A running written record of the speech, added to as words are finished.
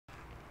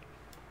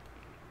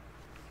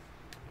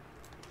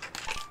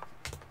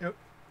Yep.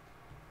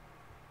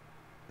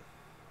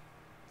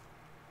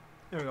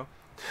 There we go.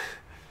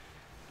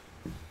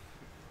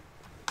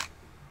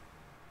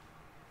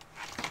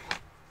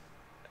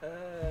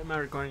 Am I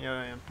recording? Yeah,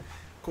 I am.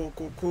 Cool,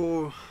 cool,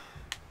 cool.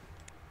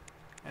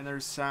 And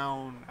there's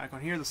sound. I can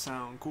hear the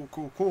sound. Cool,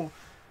 cool, cool.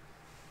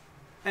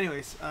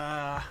 Anyways,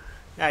 yeah,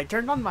 I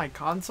turned on my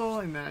console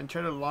and then I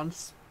tried to launch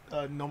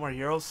No More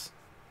Heroes,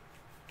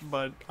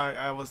 but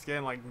I was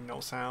getting like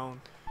no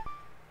sound.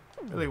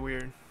 Really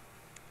weird.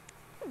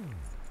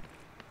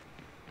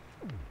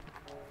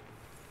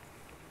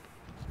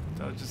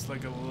 So just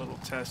like a little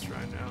test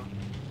right now.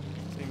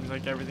 Seems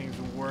like everything's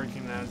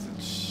working as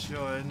it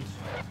should.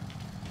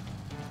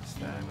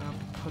 So I'm gonna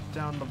put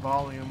down the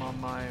volume on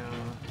my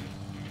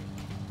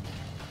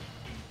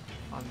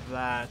on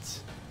that.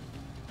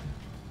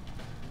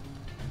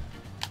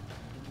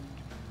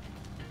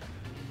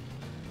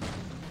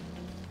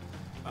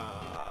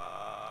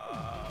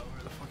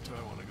 Where the fuck do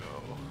I want to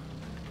go?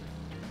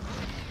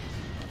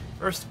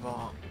 First of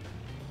all,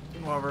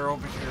 while we're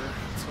over here,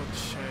 let's go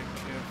check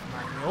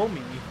if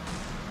Naomi?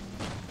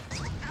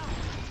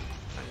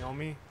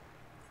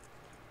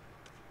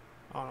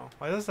 I don't know.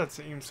 Why does that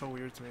seem so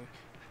weird to me?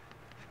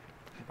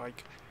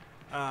 Bike.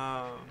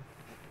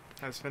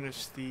 Has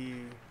finished the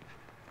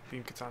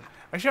beam katana.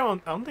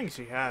 Actually, I don't think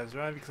she has,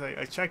 right? Because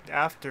I checked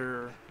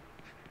after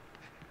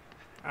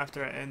I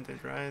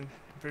ended, right? I'm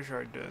pretty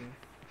sure I did.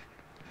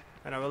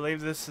 And I believe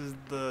this is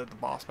the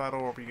boss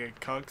battle where we get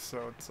cucked,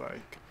 so it's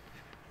like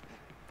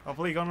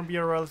hopefully gonna be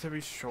a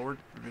relatively short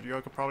video.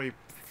 I could probably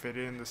fit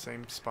it in the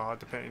same spot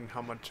depending on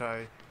how much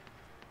I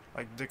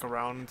like dig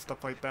around and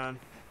stuff like that.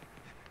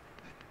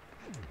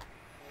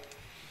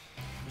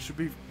 It should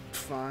be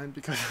fine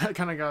because I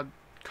kind of got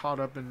caught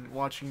up in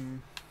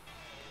watching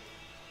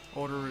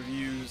older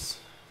reviews.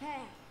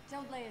 Hey,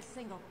 don't lay a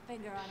single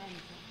finger on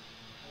anything.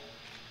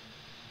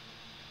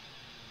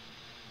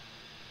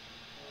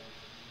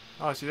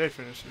 Oh, she did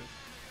finish it.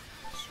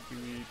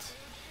 Sweet.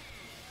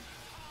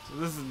 So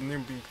this is the new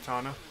beam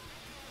katana.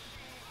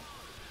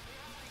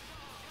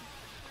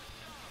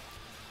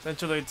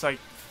 Essentially, it's like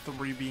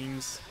 3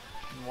 beams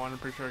in one. I'm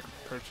pretty sure I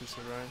could purchase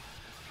it, right?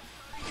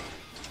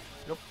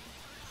 Yep.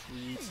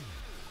 Sweet.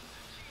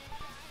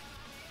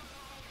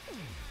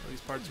 All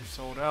these parts are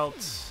sold out.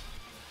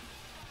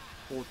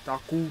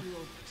 Otaku.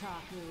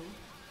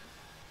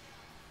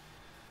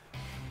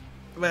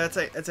 But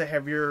it's a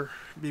heavier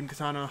beam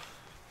katana.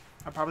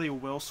 I probably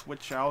will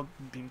switch out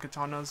beam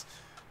katanas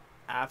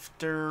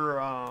after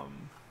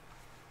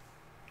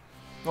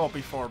well,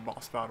 before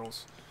boss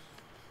battles.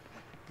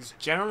 Because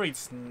generally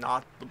it's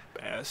not the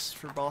best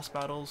for boss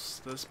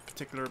battles, this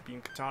particular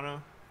beam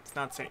katana. It's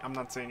not saying I'm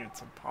not saying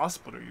it's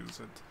impossible to use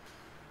it.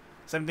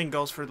 Same thing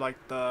goes for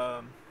like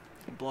the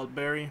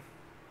Bloodberry.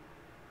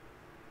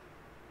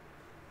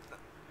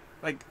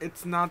 Like,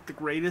 it's not the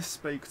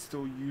greatest, but you can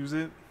still use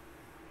it.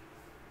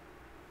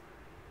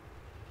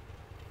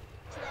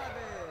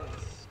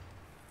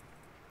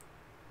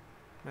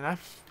 Man,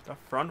 that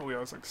front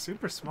wheel is like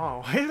super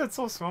small. Why is it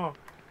so small?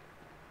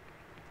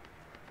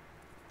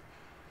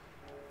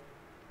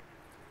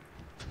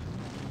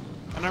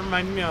 And it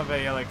reminded me of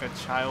a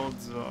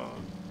child's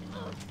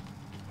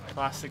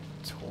plastic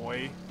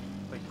toy,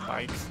 like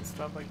bikes and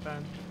stuff like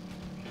that.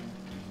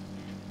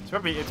 It's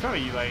probably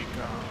like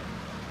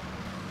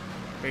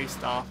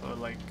based off of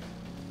like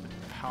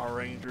Power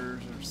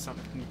Rangers or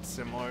something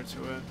similar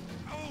to it.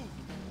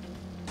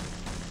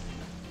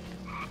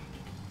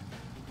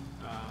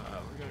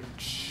 We're gonna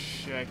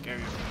check Area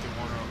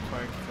 51 real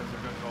quick because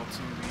we're gonna go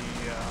to the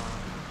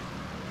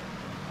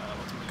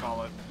what do we call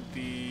it?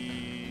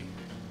 The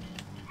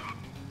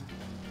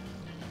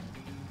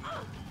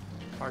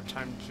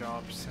part-time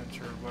job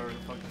center, whatever the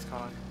fuck it's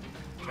called.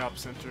 Job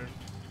center.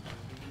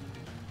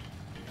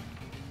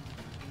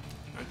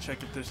 I'll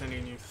check if there's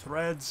any new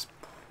threads.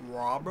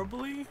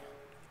 Probably.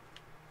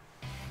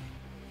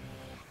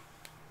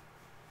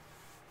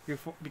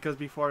 Because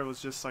before it was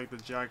just like the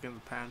jacket and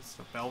the pants,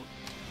 the belt.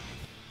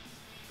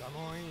 Come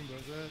on in,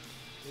 brother.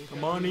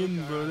 Come on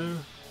in, brother.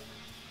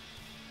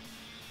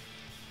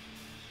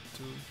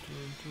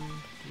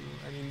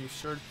 Any new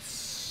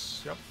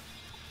shirts? Yep.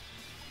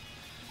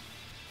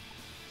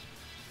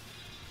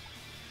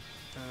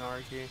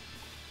 Anarchy.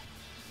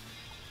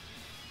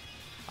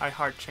 I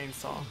Heart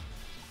Chainsaw.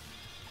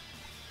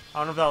 I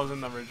don't know if that was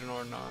in the original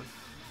or not.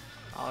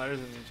 Oh, there's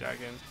a new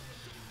jacket.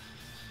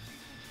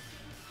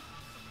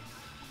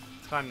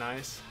 It's kind of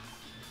nice.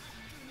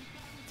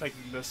 It's like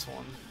this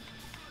one.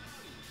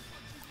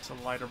 It's a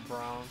lighter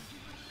brown.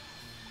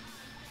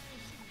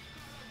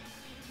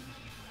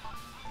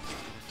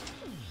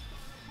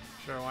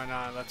 Sure, why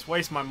not? Let's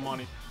waste my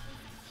money.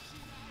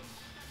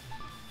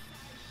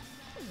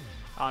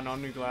 Oh, no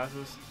new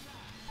glasses.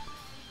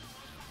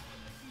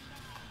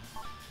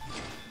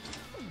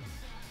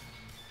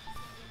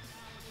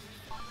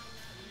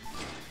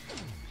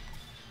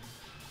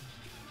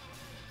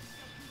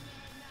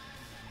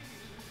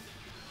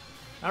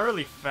 Not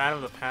really a fan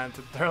of the pants.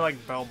 They're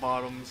like bell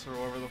bottoms or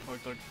whatever the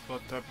fuck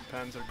what type of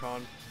pants are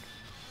called.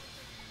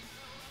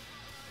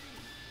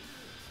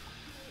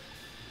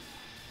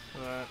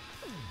 for that.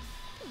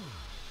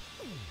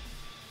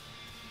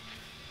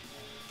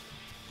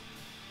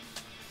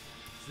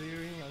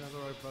 Searing another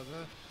right,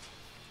 brother.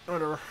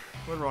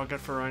 Whatever I'll get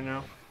for right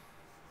now.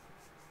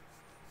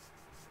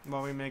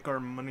 While we make our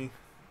money.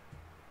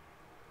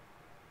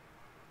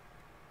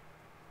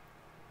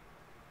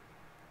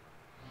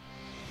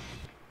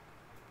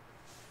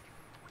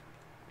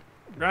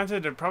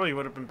 Granted, it probably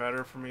would have been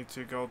better for me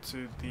to go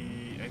to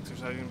the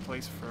exercising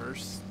place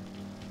first.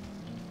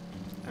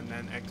 And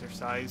then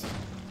exercise.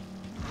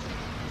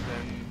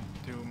 Then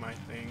do my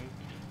thing.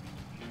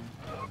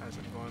 As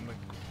I'm going the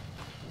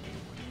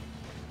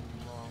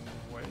wrong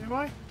way. Am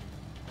I?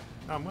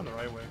 No, I'm going the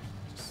right way.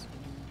 Just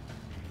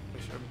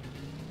make sure I'm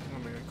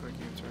gonna make a quick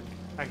U-turn.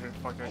 Actually,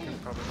 fuck, I can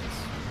probably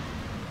just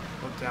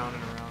go down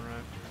and around,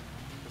 right?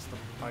 Because the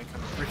bike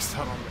kind of freaks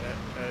out on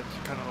the edge.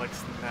 You kind of like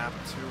snap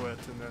to it,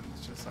 and then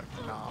it's just like,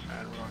 nah,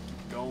 man, we're gonna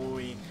keep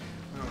going.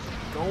 We're gonna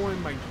keep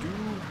going, my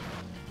dude.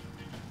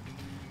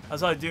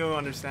 As I do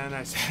understand,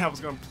 I said I was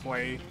gonna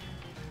play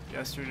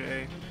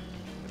yesterday.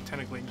 I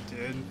technically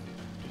did.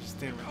 I just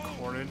didn't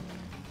record it.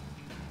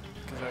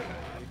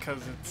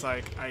 Because it's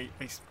like I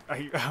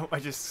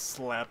just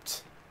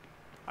slept.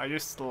 I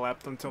just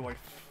slept until like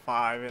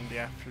 5 in the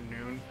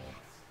afternoon.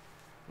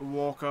 I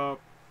woke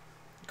up,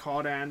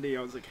 called Andy.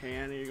 I was like, "Hey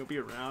Andy, you gonna be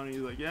around?" And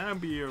he's like, "Yeah, I'll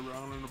be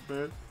around in a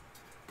bit."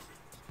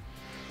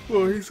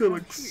 Well, he said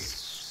like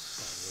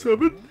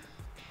 7.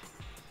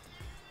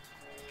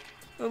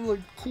 I'm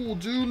like, "Cool,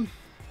 dude.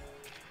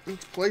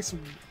 Let's play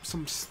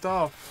some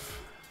stuff."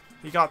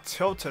 He got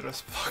tilted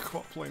as fuck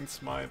while playing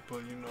Smite,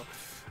 but you know,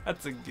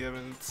 that's a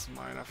given. It's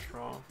Smite after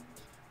all.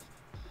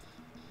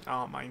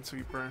 Oh,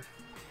 Minesweeper.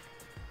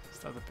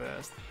 It's not the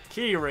best.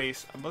 Key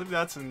Race. I believe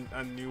that's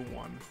a new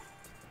one.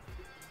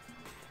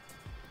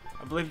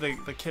 I believe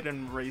the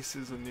kitten race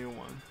is a new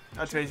one.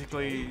 That's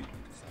basically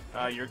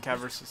your cat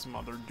versus some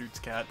other dude's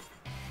cat.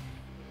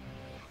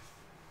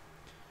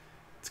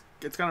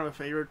 It's kind of a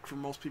favorite for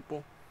most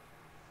people.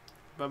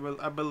 But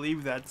I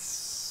believe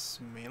that's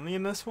mainly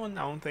in this one.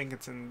 I don't think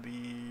it's in the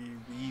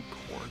Wii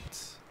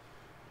port.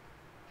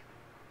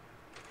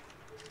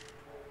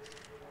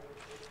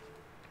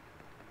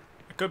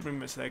 I could be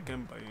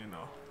mistaken, but you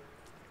know.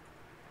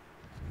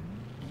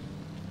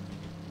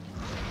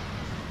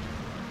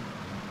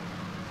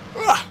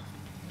 Ah!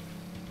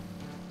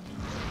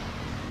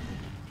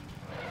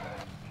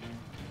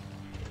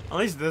 At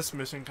least this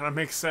mission kind of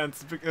makes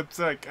sense. It's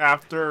like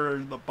after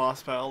the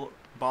boss battle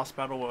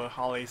with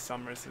Holly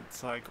Summers.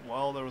 It's like,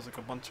 well, there was like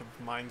a bunch of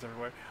mines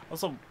everywhere.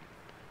 Also,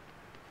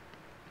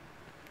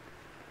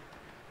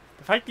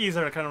 the fact these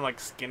are kind of like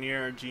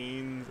skinnier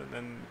jeans, and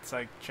then it's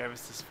like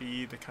Travis's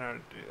feet. They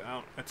kind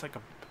of, it's like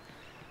a,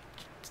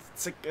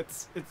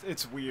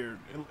 it's weird.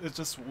 It's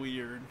just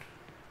weird.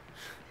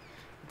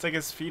 It's like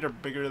his feet are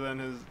bigger than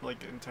his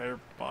like entire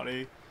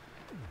body.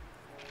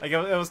 Like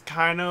it was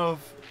kind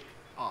of,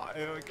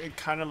 it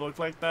kind of looked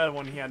like that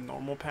when he had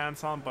normal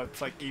pants on, but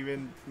it's like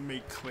even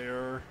made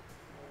clearer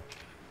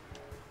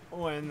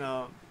when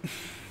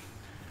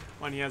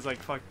when he has like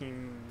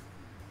fucking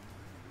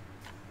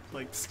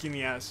like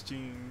skinny ass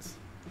jeans.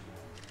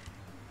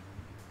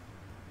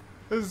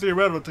 This is the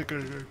amount of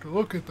ticker to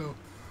look at though.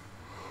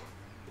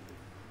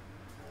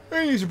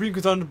 I use your beam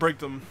katana to break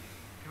them.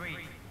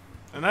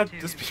 And that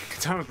this beam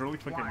katana is really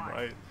fucking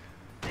bright.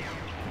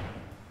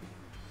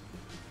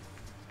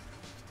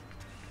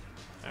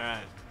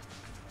 Alright.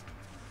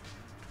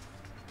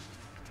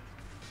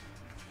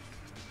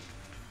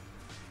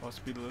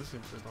 Must be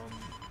listening for them.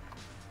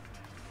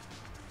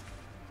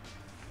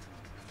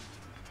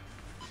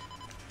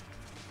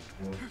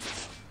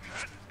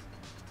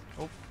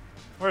 Oh,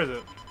 where is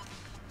it?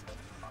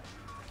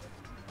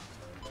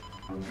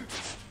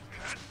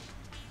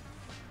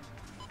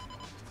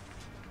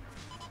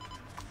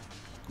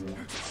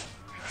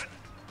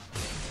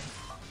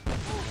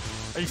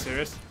 Are you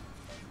serious?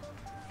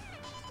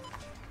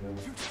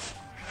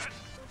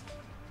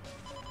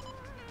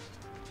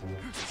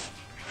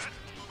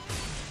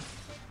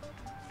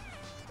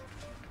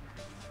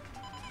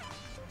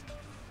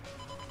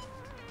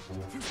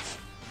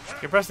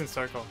 You're pressing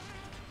circle.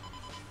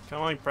 Can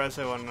only press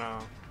it when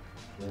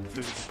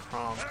there's a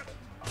prompt.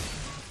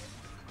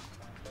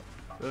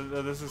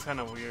 This is kind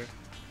of weird.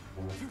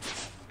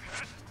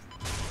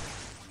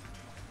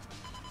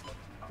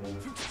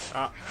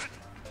 Ah.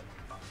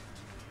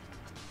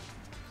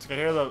 It's like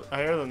I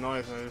hear the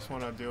noise and I just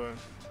want to do it.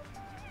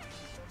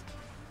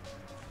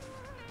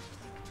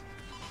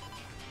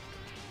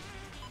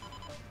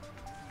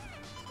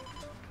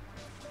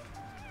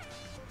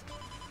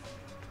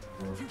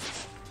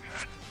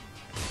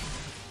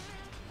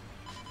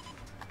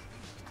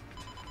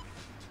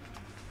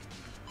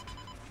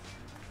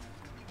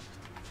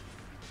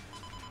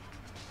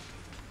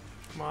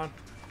 Come on.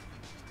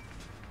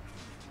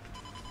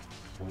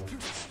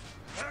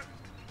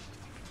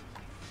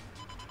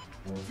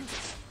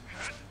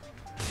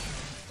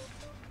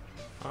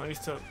 Oh, he's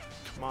still.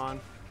 Come on.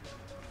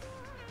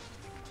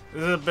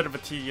 This is a bit of a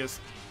tedious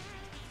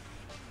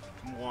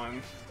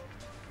one.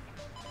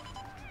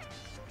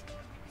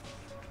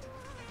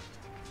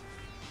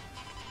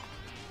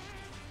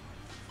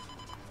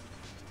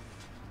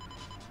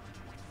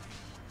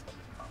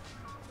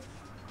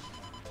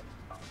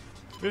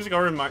 Music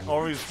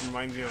always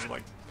reminds me of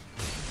like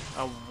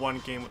one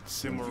game with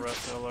Sumo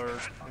Wrestler.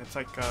 It's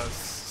like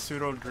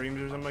Pseudo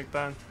Dreams or something like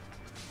that.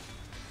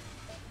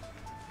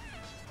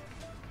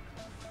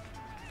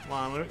 Come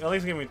on, at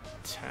least give me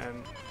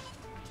 10.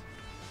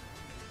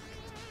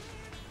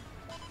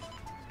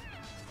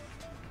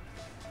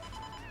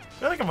 I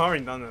feel like I've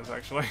already done this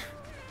actually.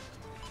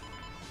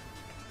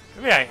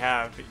 Maybe I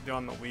have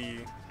on the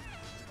Wii.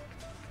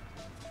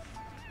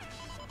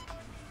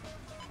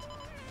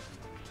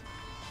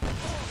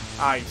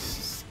 Ah,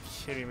 he's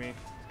kidding me.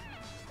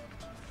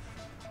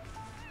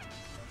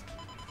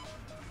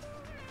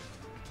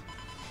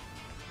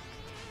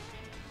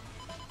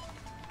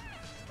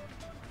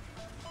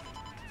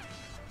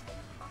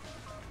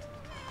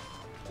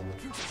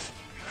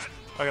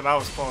 Okay, that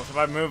was close. If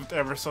I moved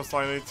ever so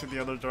slightly to the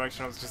other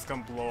direction, I was just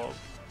gonna blow up.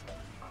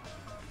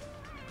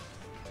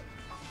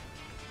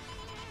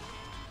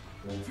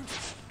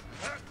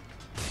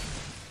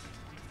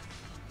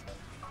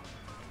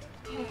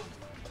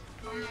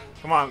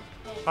 Come on,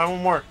 find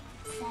one more.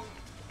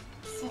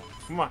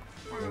 Come on.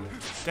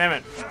 Damn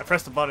it, I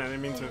pressed the button, I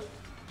didn't mean to.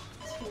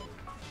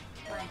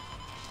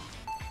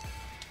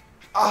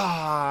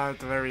 Ah, at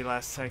the very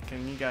last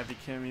second, you gotta be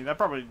kidding me.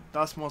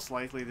 That's most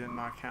likely did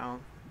not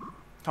count.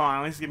 Come on,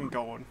 at least give me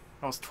gold.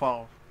 That was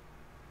 12.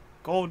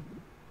 Gold.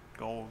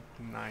 Gold.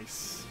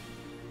 Nice.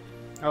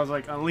 I was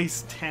like, at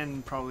least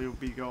 10 probably would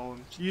be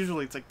gold.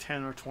 Usually it's like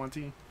 10 or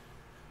 20.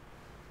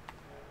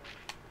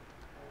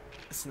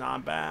 It's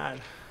not bad.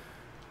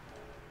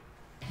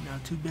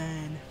 Not too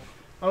bad.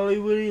 Ollie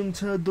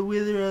Williams had the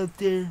weather out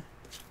there.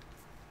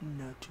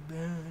 Not too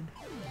bad.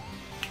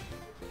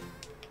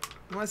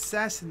 No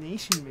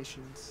assassination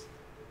missions.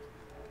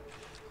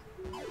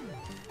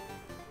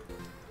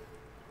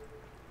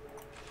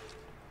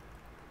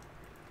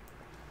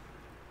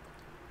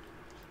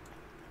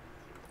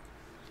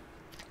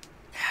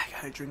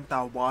 I drink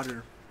that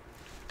water.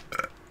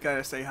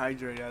 Gotta stay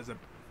hydrated as a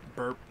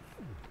burp.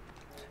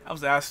 I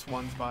was asked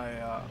once by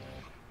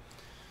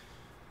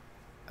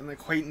an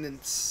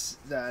acquaintance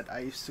that I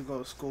used to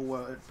go to school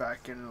with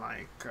back in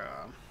like it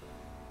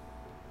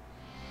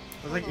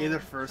was like either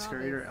first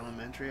grade or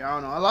elementary. I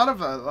don't know. A lot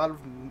of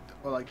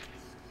like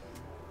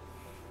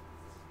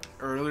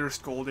earlier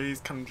school days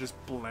kind of just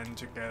blend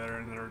together,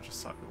 and they're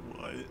just like,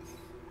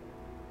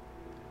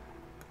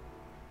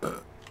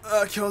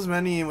 what? Kill as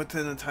many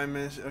within the time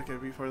mission. Okay,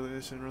 before the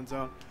mission runs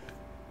out.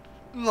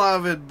 A lot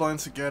of it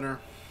blends together.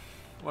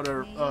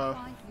 Whatever.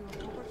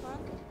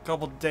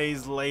 Couple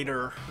days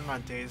later,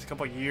 not days, a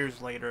couple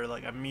years later,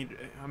 like I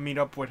meet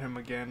up with him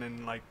again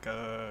in like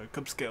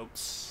Cub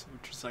Scouts,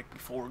 which is like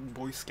before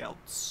Boy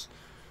Scouts.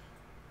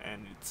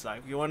 And it's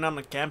like we went on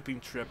a camping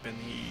trip, and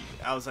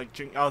I was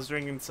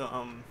drinking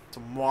some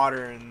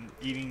water and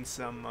eating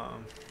some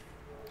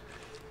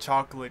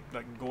chocolate,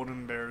 like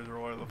golden bears or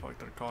whatever the fuck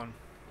they're called.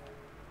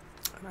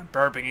 And I'm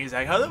burping. He's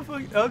like, how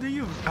do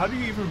you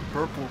even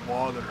burp with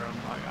water?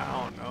 I'm like,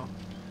 I don't know.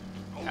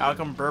 I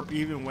can burp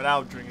even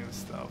without drinking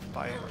stuff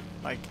by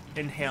like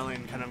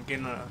inhaling, kind of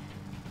getting a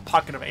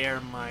pocket of air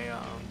in my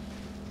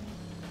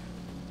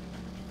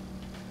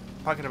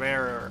pocket of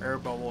air or air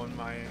bubble in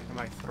my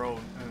throat,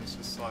 and it's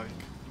just like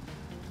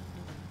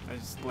I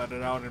just let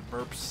it out and it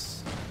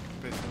burps.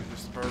 Basically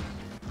just burp.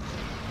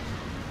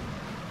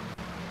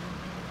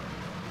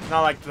 It's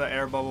not like the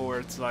air bubble where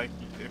it's like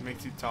it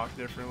makes you talk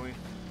differently.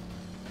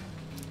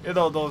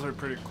 Though those are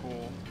pretty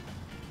cool.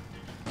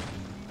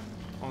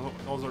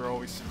 Those are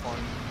always fun.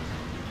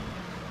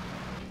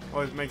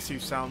 Always makes you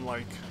sound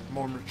like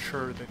more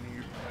mature than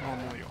you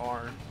normally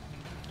are.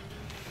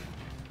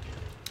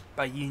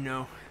 But you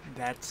know,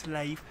 that's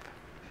life.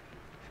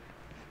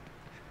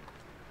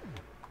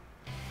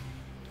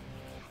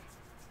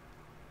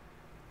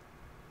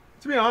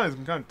 To be honest,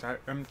 I'm kind of tired.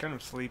 I'm kind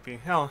of sleepy.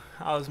 Hell,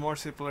 I was more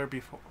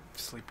sleepy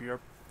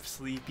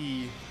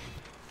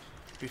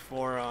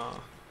before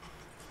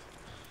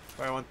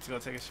I went to go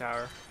take a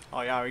shower. Oh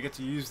yeah, we get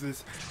to use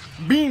this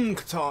beam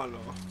katana,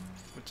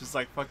 which is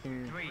like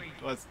fucking,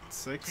 what,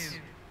 6?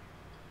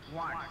 I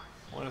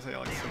want to say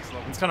like 6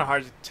 levels. It's kind of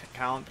hard to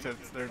count because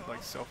they're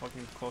like so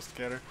fucking close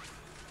together.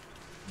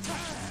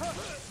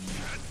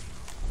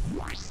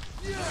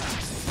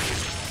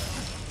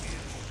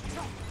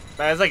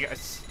 That is like a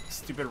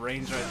stupid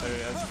range right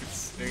there,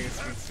 as you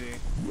can see.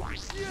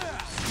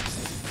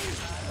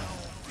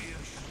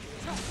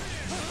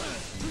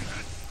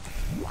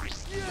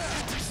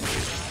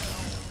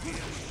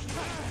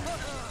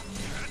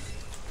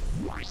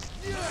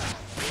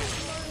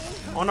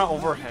 I want an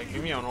overhead.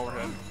 Give me an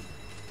overhead.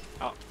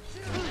 Oh.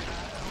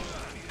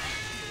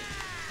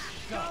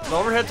 The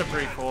overheads are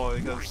pretty cool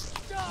because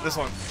this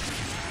one,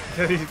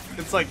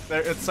 it's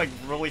like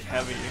really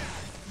heavy.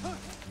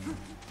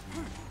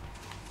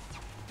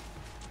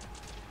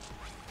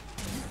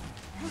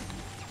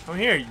 Come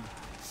here, you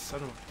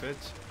son of a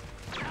bitch.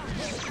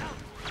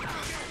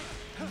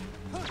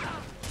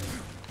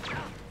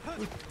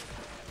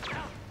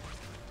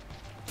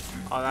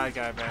 Oh, that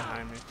guy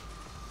behind me.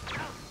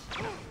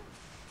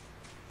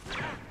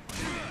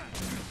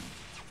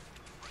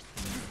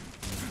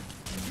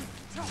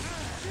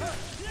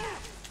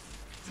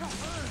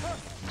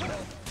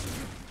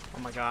 Oh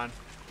my god.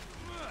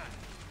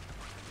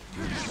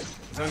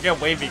 It's gonna get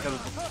wavy because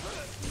of the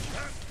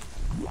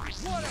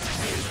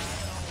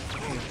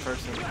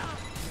person.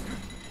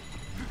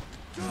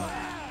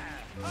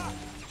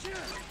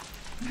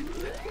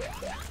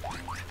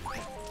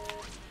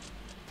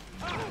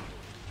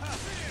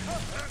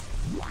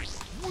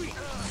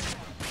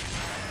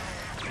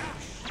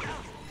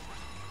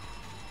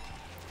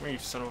 Where you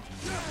son of a...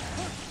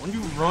 When you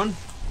run?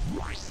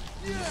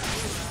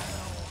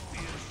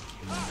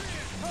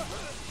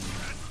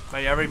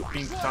 Like every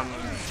being done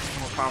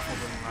more powerful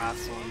than the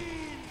last one.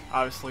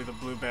 Obviously the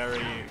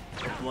blueberry,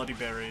 the bloody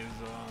berry is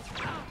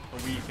the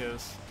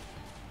weakest.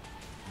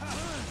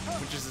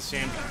 Which is a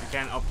shame because you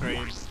can't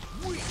upgrade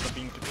the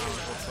beam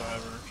katanas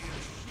whatsoever.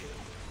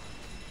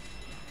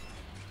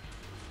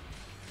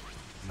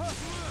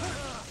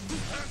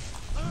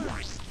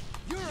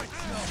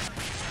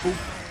 Boop.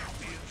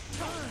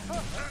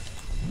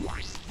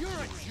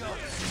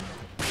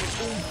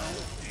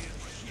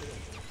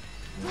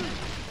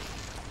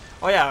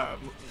 Oh yeah,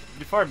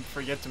 before I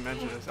forget to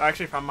mention this, I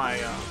actually found my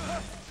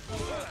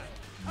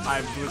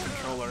my blue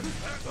controller,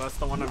 so that's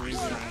the one I'm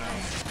using right now.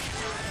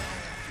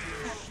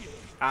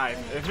 Ah,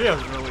 it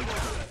feels really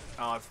good.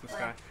 Oh, it's this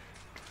guy.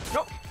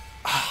 Nope.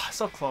 Ah,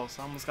 so close.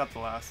 I almost got the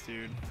last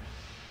dude.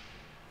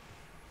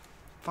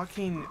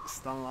 Fucking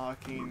stun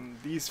locking.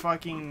 These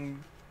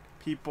fucking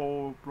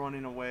people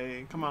running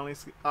away. Come on,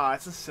 let's. Ah,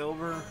 it's a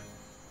silver.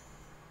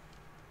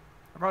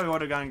 I probably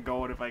would have gotten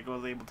gold if I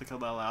was able to kill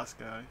that last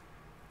guy.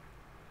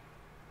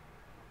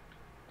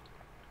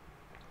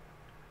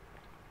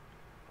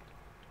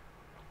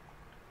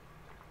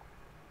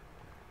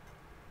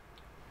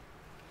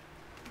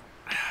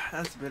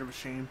 That's a bit of a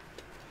shame.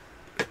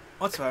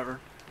 Whatsoever.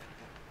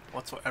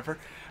 Whatever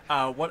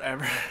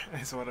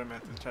is what I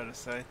meant to try to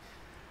say.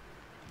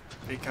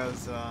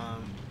 Because,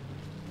 I'm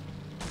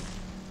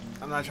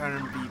not trying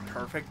to be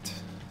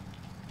perfect.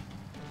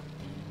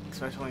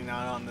 Especially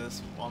not on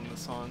this one.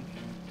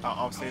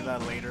 I'll say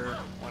that later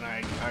when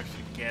I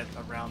actually get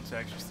around to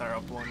actually start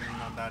uploading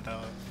on that,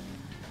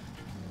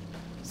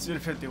 Studio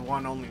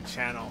 51 only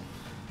channel.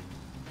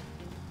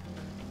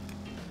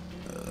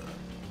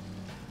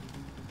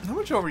 How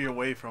much over you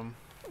away from?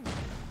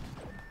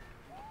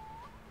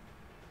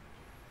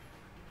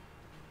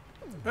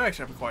 I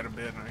actually have quite a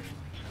bit, actually.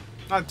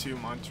 Not too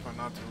much, but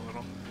not too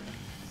little.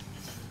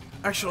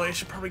 Actually, I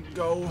should probably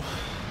go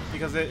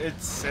because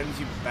it sends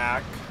you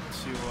back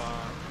to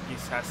the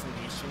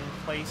assassination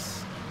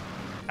place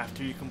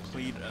after you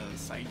complete a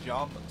side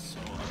job. So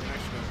I'm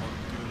actually going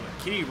to do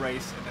a kitty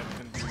race and then we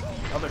can do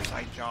the other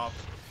side job.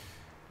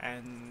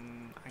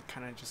 And I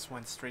kind of just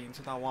went straight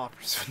into that wall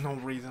for no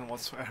reason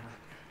whatsoever.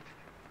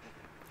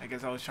 I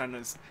guess I was trying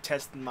to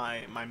test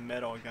my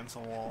metal against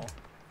the wall.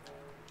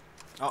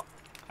 Oh,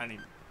 I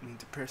need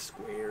to press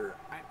square.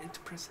 I need to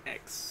press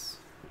X.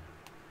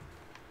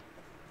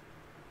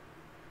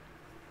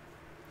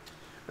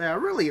 Yeah, I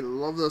really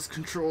love those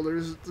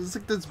controllers. There's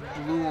like this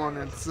blue on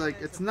it. It's like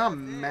it's not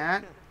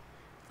matte,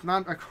 it's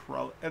not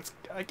acrylic.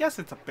 I guess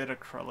it's a bit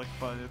acrylic,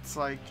 but it's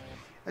like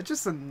it's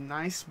just a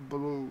nice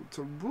blue. It's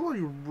a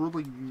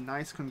really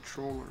nice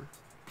controller.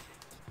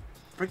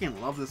 Freaking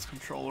love this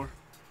controller.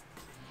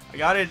 I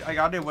got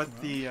it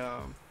with the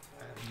I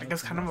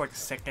guess kind of like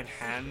second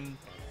hand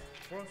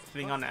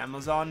thing on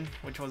Amazon,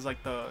 which was like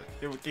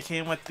it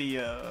came with the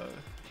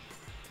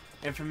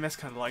Infamous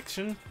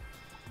collection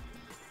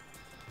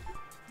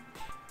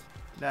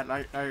that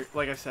I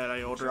like I said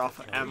I ordered off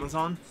of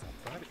Amazon.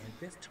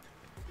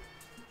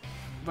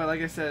 But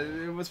like I said,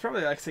 it was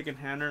probably like second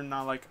hander,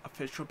 not like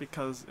official,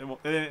 because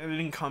it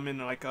didn't come in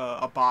like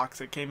a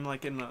box. It came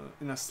like in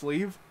a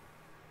sleeve.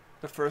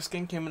 The first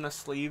game came in a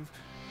sleeve.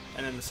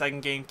 And then the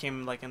second game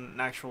came like in an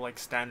actual like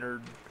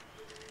standard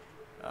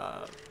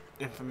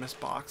Infamous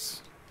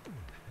box.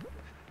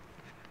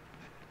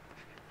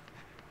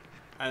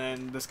 And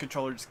then this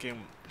controller just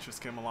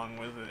came along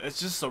with it. It's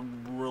just a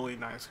really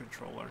nice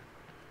controller.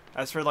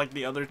 As for like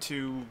the other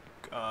two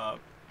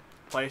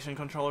PlayStation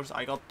controllers,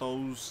 I got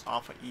those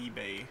off of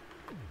eBay.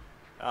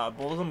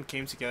 Both of them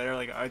came together.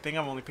 Like I think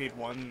I've only paid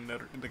one.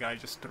 The guy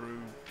just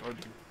threw, or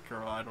the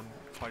girl, I don't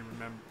quite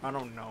remember. I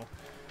don't know.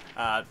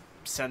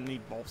 Send me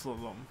both of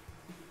them.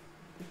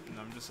 And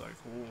I'm just like,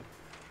 cool.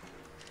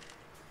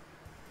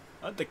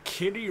 Let the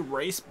kitty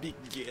race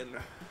begin.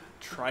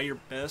 Try your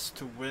best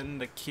to win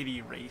the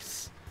kitty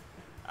race.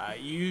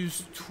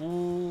 Use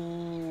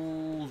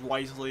tools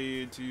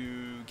wisely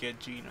to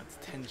get Gina's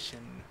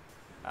attention.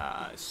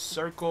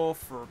 Circle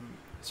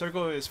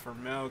is for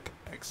milk,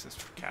 X is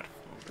for cat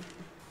food.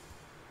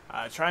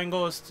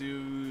 Triangle is to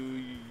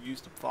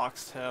use the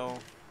foxtail.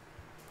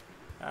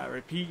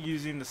 Repeat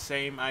using the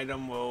same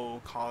item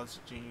will cause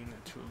Jean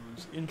to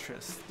lose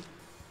interest.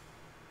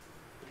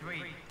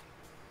 3,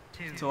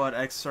 2, So what,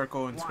 X,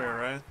 circle, and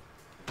square,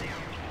 right?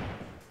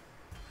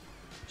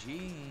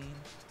 Jean.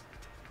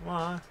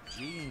 What?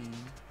 Jean.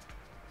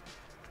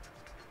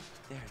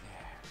 There.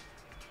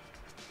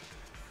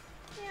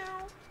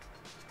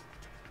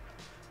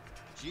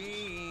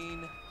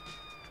 Gene.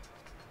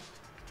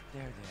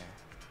 There.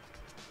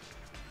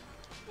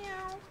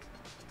 Meow.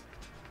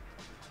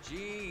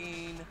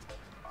 Gene.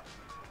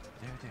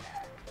 There.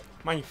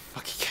 My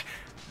fucking cat.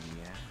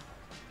 Yeah.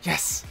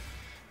 Yes!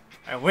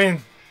 I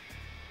win!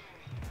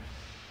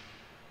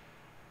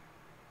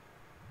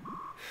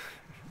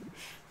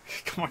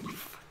 Come on, you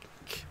fucking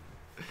kid.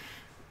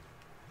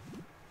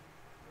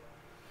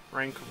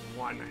 Rank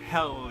 1.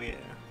 Hell yeah.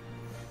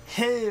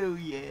 Hell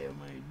yeah,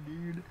 my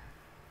dude.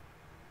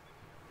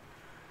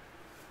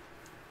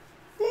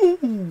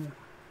 Ooh.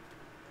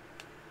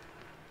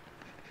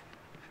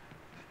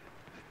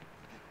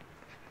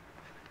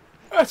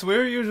 That's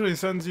weird. It usually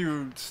sends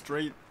you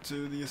straight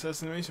to the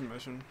assassination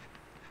mission.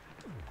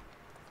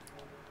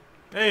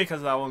 Hey,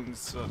 because that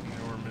one's a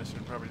newer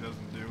mission, probably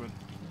doesn't do it.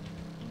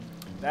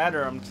 That,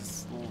 or I'm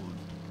just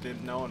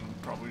didn't know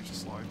and probably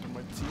just lied to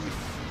my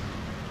teeth.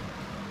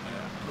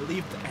 I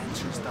believe the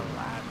answer's the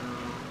latter,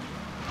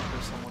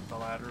 or somewhat the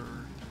latter,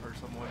 or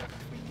somewhat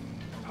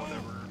between, or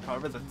whatever,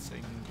 however that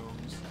saying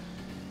goes.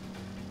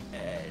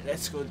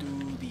 Let's go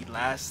do the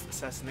last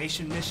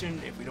assassination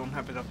mission. If we don't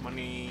have enough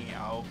money,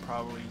 I'll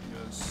probably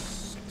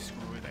just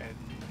screw it and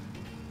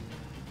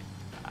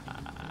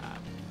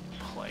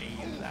play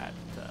that.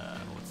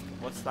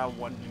 What's that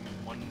one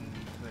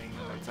thing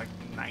that's like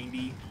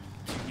 90?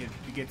 You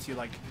get you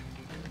like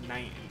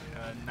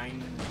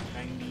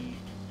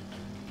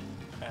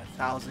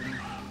 90,000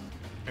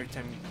 every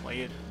time you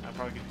play it. I'll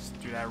probably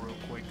just do that real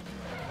quick.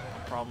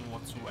 No problem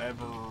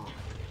whatsoever.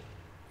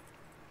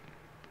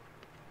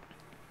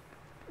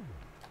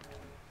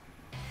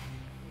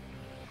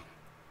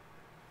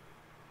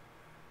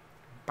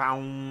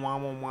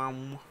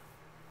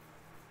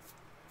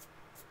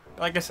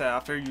 Like I said,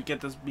 after you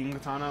get this beam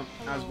katana,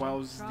 as well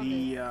as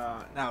the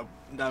that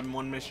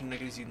one mission that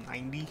gives you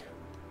 90,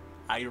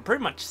 you're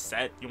pretty much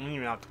set. You won't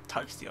even have to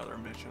touch the other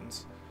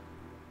missions.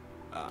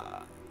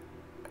 But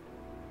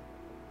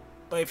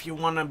if you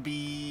want to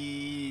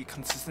be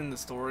consistent in the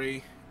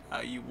story,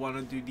 you want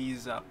to do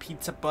these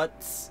pizza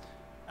butts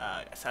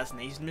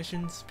assassination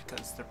missions,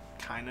 because they're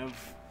kind of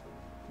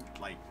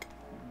like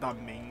the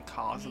main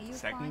cause of the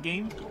second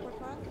game.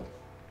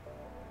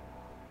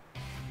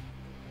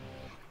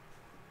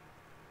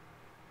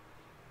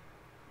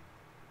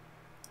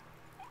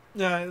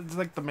 Yeah, it's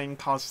like the main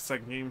cause of the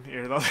second game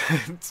here, though.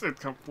 It's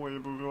completely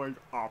like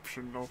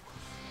optional.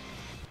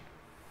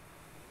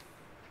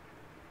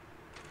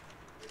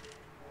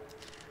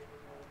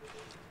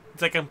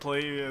 It's like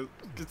completely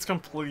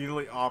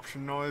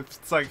optional.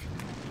 It's like,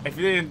 if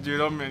you didn't do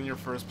them in your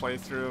first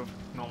playthrough of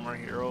No More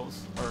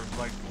Heroes, or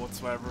like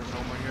whatsoever,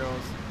 No More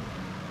Heroes,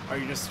 or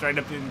you just straight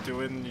up didn't do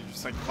it and you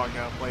just like fuck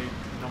out, play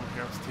No More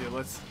Heroes 2,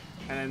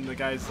 and then the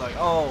guy's like,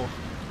 oh, you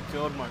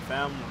killed my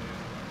family,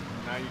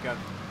 and now you have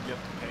to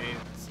pay.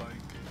 It's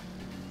like,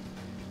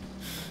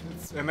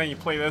 and then you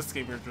play this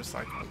game, you're just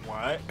like,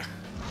 what?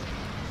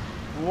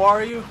 Who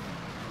are you?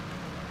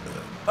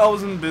 I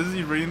wasn't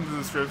busy reading the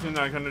description,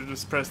 I kind of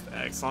just pressed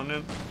X on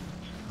it.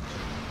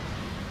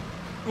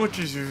 Which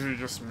is usually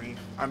just me.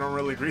 I don't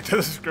really read the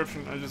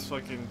description, I just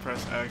fucking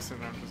press X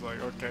and I'm just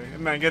like, okay.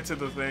 And then I get to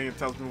the thing, it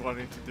tells me what I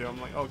need to do,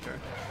 I'm like, okay.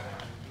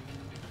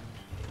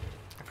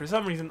 For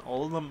some reason,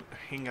 all of them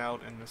hang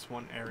out in this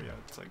one area.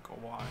 It's like, oh,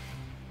 why?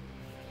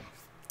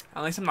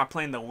 At least I'm not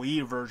playing the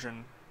Wii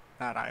version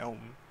that I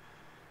own.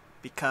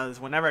 Because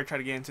whenever I try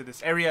to get into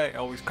this area, it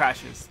always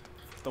crashes.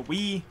 The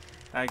Wii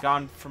I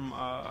got from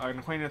an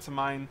acquaintance of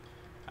mine,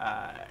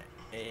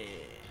 it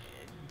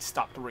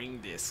stopped the ring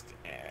disc,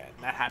 and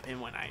that happened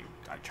when I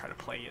tried to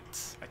play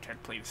it. I tried to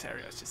play this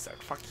area. It's just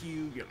like, fuck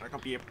you, you're not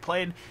gonna be able to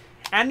play it.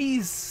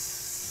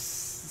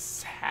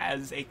 Andy's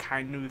has a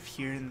kind of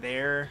here and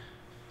there.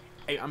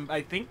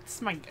 I think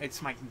it's my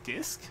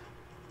disc.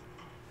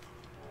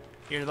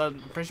 Here, I'm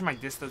pretty sure my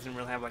disc doesn't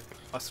really have like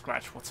a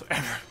scratch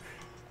whatsoever.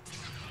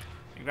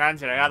 And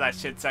granted, I got that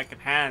shit second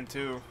hand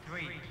too.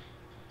 3,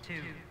 2.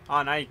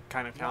 Oh, now you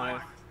kind of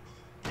count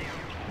it.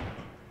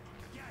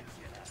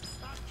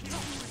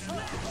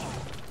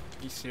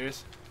 You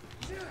serious?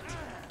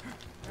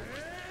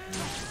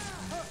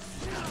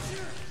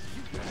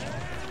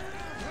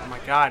 Oh my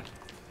god.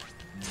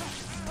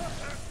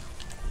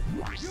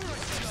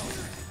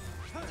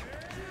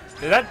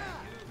 Did that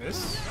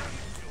miss?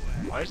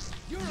 What?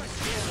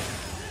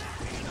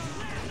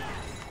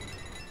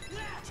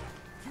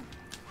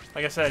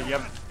 Like I said, you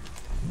have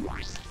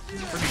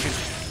pretty good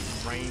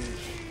range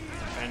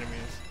of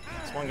enemies.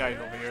 This one guy's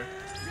over here.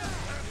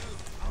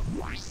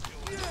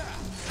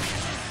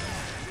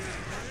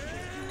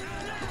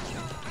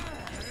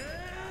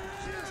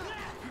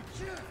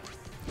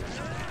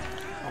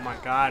 Oh my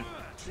god.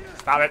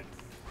 Stop it.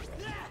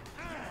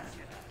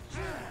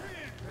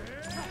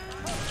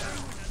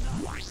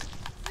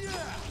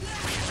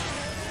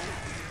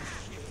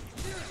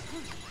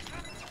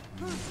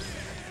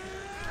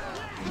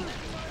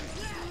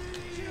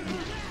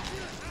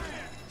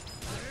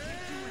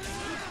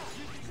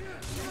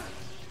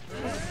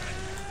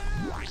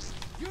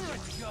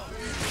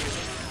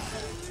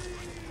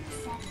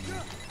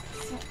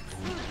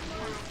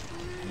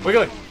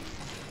 Wiggly.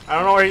 I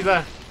don't know where he's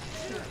at.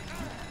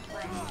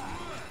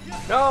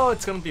 No,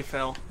 it's gonna be a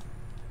fail.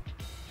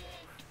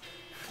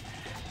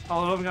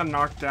 All of them got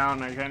knocked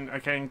down. I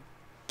can't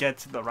get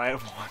to the right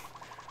one.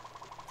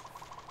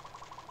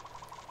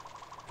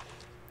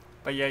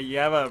 But yeah, you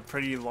have a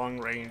pretty long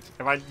range.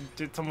 If I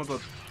did some of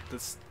the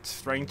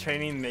strength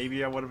training,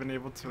 maybe I would have been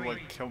able to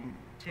like kill him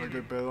or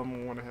get him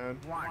in one head.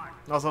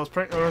 Also, I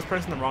was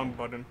pressing the wrong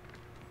button.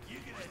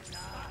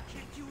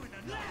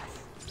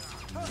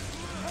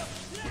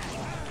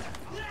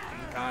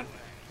 God.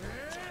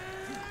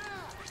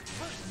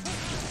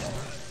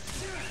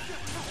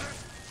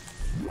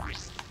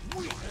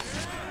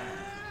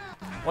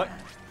 What?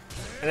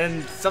 And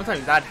then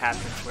sometimes that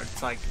happens where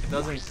it's like it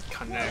doesn't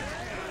connect.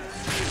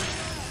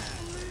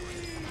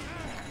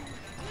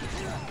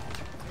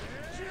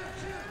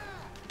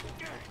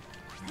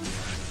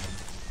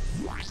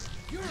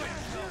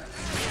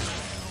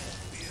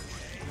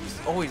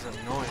 It's always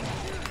annoying.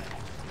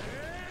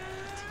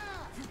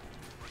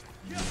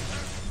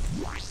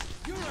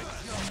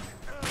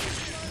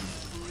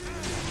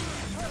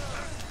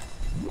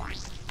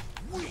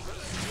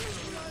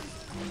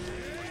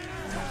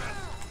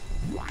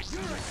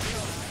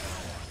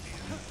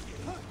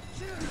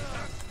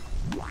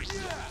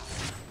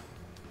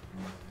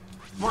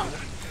 Come on.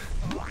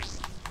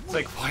 It's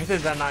like, why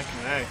did that not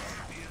connect?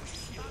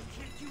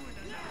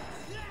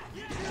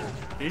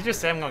 Did you just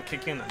say I'm gonna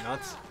kick you in the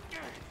nuts?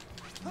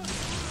 Oh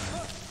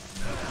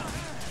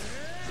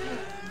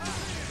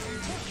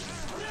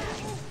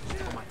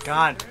my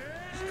god.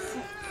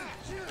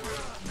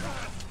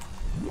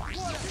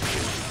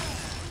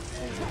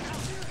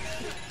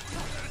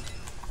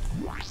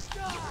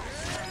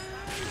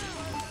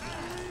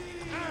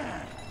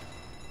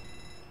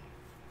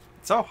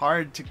 It's so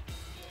hard to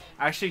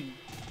actually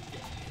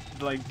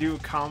like do a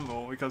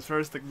combo because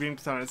first the beam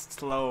stone is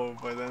slow,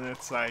 but then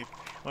it's like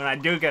when I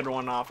do get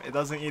one off, it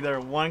doesn't either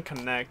one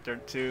connect or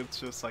two. It's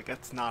just like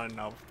it's not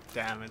enough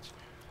damage.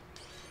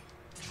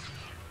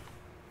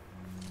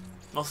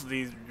 Most of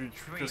these you're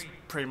just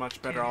pretty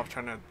much better off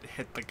trying to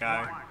hit the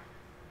guy.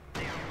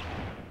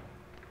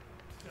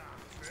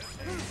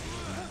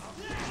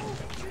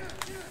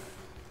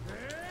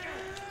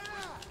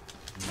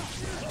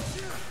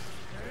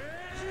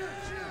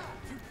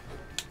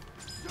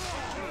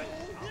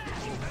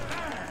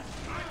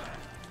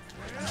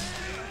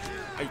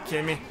 Are you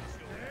kidding me?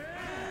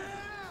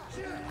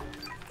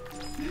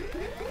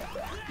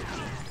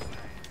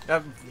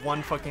 That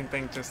one fucking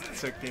thing just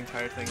took the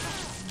entire thing.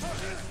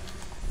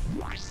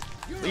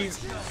 Please,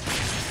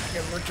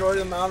 get the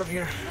majority of them out of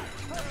here.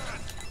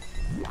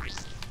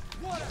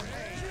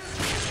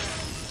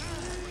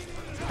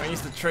 I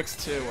use the tricks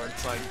too, where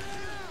it's like.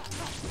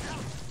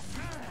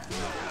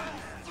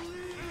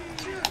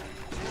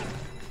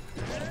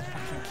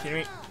 Are you kidding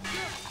me?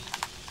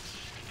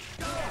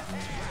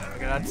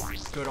 Okay,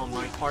 that's good on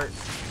my part.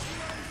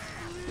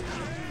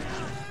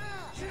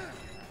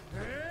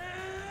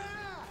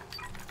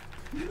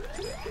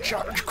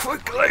 Charge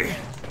quickly!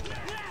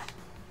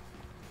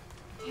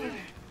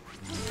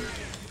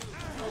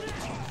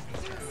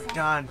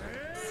 God.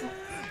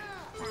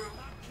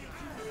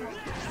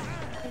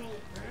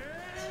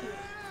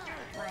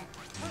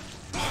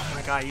 Oh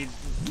my god, you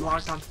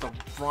locked onto the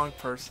wrong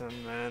person,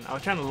 man. I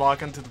was trying to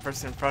lock onto the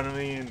person in front of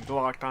me and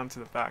locked onto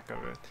the back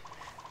of it.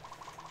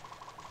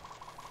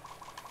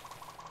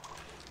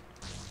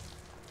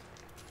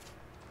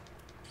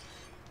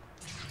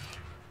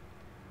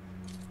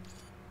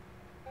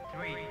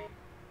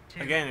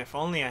 Again, if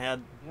only I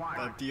had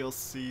the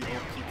DLC OP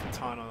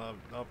Katana,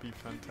 that'd be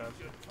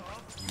fantastic.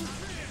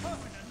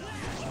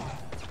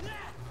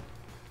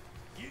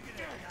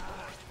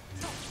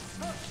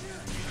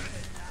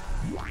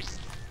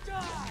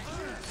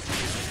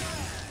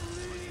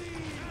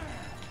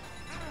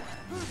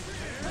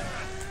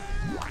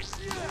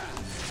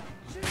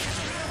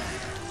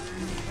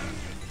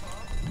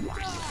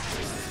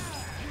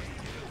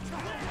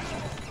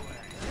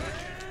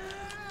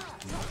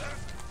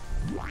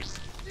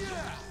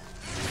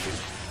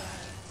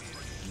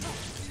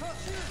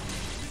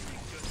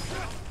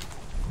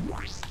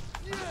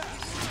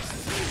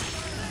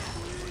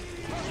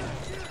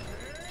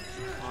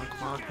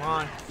 Come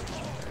on.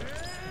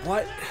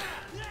 What?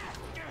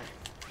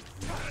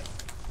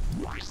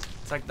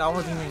 It's like that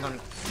wasn't even gonna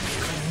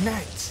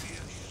connect.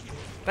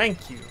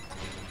 Thank you.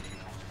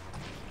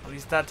 At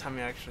least that time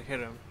I actually hit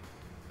him.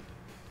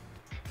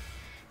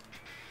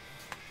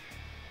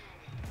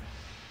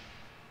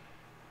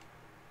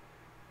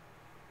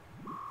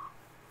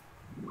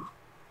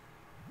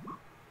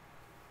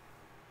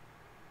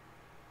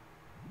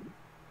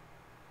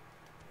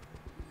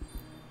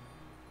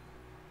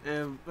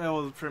 It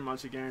was pretty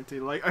much a guarantee.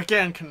 Like, I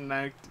can't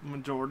connect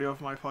majority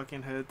of my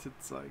fucking hits.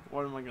 It's like,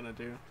 what am I gonna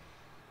do?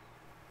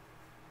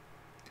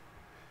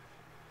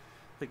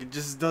 Like, it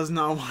just does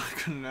not want to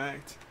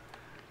connect.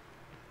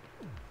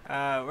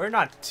 We're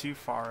not too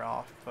far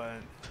off,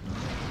 but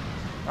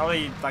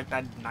probably like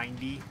that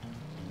 90,000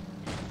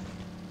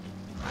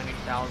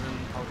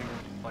 probably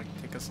like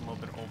take us a little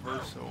bit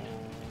over. So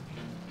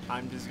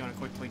I'm just gonna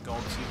quickly go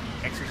to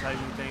the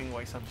exercising thing,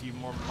 waste a few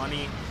more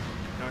money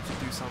in order to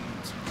do some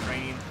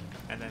training,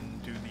 and then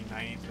do the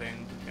 90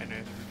 thing. And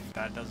if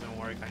that doesn't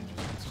work,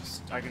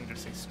 I can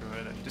just say screw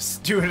it and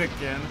just do it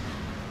again,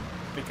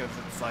 because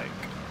it's like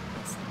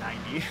it's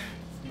 90,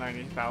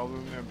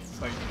 90,000.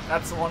 It's like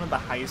that's one of the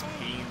highest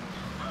paying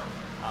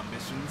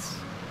missions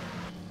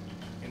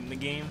in the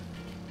game.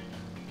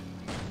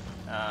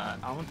 I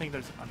don't think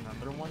there's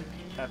another one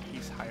that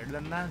pays higher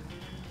than that.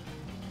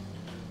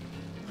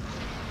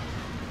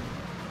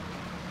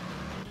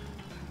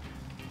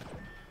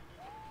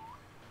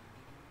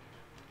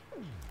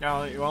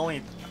 Yeah, you're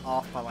only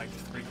off by like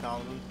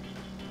 3,000.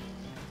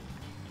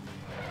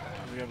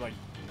 We have like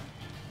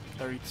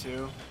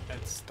 32.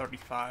 It's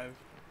 35.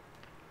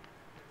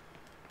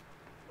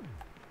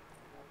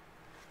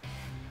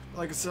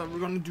 Like I said, we're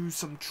gonna do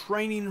some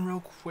training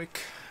real quick.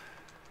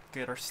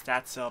 Get our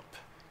stats up.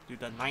 Do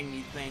the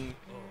 90 thing.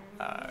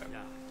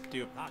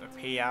 Do a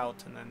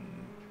payout, and then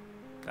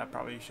that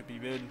probably should be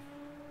good.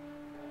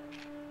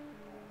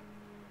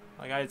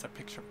 Like, it's a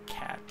picture of a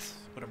cat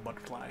with a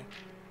butterfly.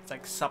 It's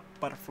like sup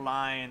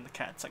butterfly, and the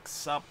cat's like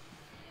sup.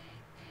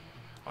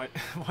 What?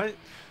 What?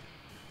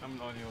 I have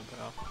no idea what the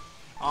hell.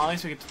 Oh, at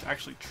least we get to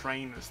actually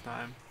train this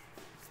time.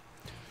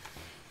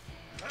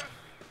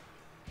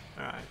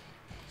 Alright.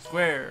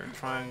 Square,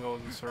 triangle,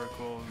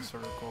 circle,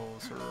 circle,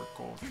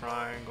 circle,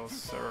 triangle,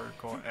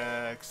 circle,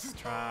 X,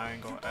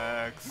 triangle,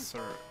 X,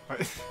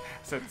 I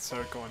said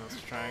circle and it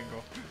was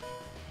triangle.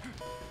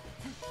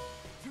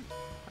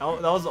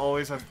 That was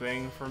always a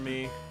thing for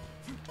me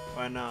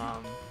when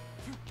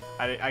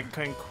I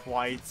couldn't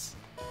quite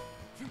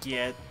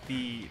get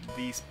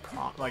these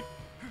not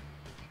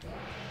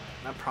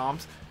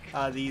prompts,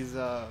 these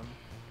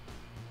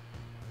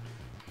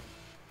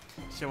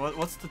shit,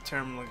 what's the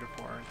term I'm looking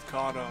for? It's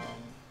called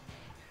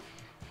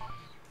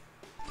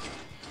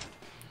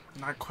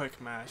not quick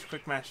match.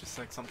 Quick match is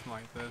like something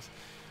like this.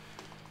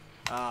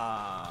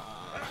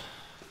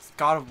 It's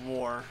God of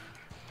War.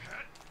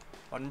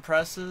 Button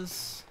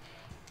presses?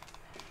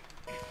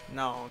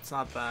 No, it's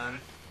not that.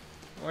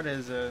 What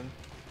is it?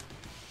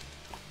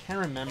 Can't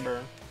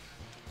remember.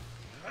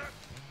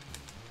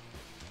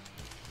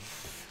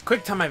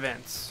 Quick time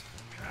events.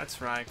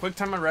 That's right. Quick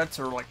time events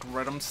are like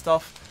rhythm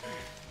stuff.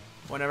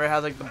 Whenever I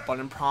have like the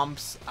button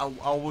prompts, I'll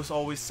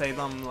always say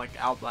them like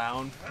out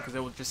loud, because it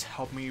will just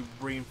help me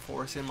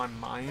reinforce in my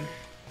mind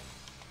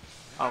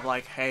of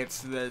like, hey, it's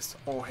this,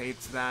 or hey,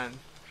 it's that.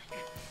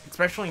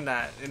 Especially in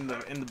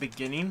the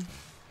beginning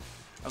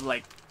of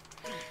like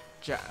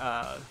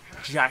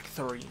Jack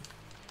 3, because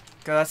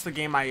that's the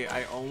game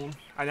I own.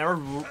 I never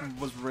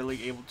was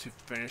really able to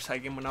finish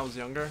that game when I was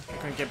younger. I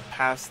couldn't get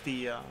past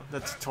the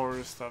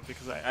tutorial stuff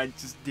because I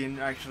just didn't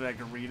actually like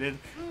read it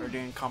or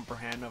didn't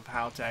comprehend of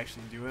how to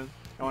actually do it.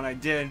 And when I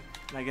did,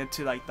 and I get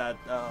to like that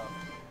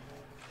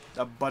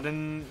the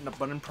button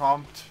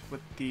prompt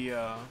with the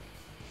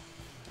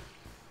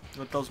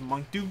with those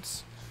monk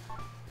dudes,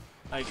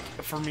 like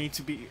for me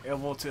to be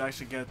able to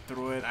actually get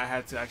through it, I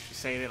had to actually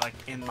say it like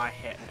in my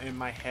head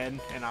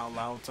and out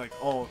loud. It's like,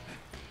 oh,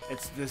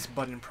 it's this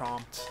button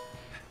prompt,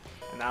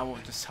 and that will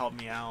just help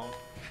me out.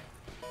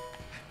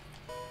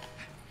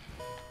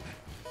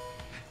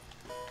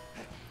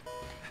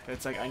 But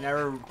it's like I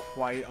never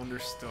quite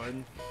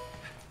understood,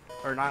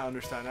 or not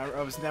understand.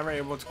 I was never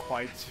able to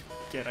quite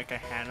get like a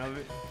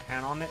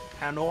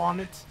handle on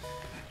it.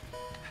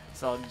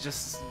 So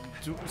just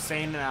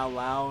saying it out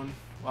loud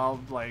while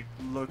like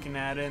looking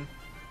at it,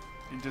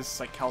 it just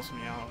like helps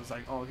me out. It's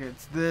like, oh, okay,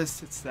 it's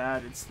this, it's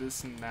that, it's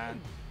this and that.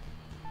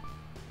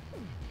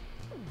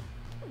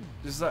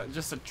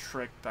 Just a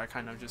trick that I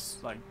kind of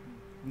just like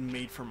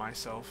made for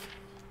myself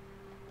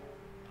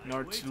in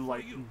order to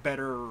like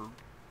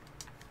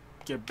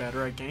get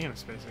better at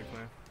games,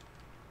 basically.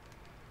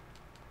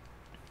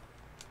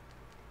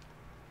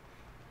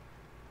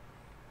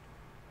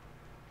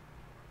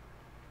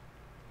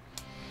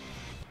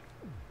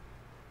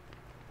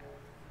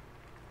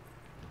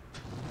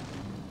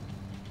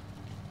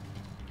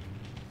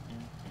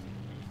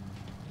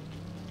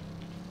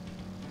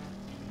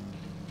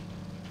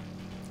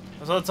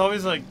 So it's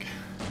always like,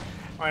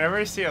 whenever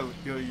I see a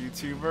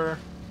YouTuber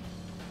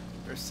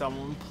or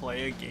someone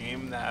play a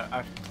game that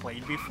I've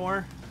played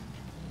before,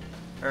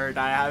 or that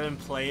I haven't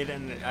played,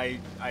 and I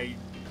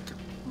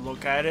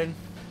look at it,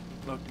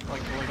 look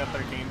at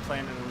their game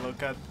plan and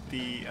look at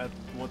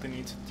what they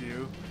need to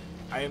do,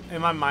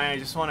 in my mind I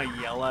just want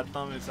to yell at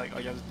them. It's like, oh,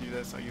 you have to do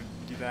this, oh, you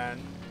have to do that.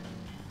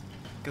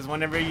 Because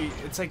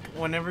it's like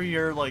whenever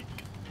you're like,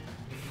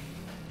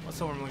 what's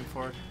the word I'm looking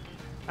for?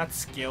 Not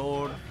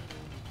skilled.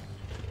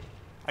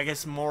 I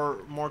guess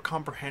more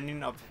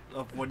comprehending of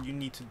what you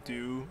need to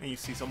do, and you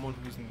see someone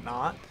who's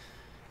not,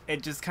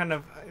 it just kind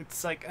of,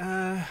 it's like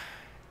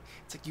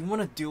you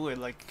want to do it,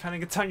 like kind of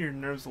gets on your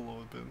nerves a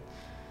little bit.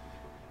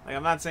 Like,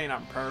 I'm not saying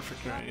I'm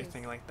perfect or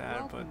anything like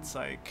that, but it's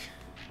like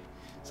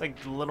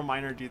the little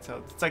minor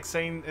details. It's like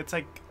saying, it's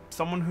like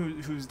someone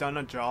who's done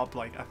a job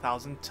like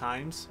 1,000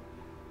 times.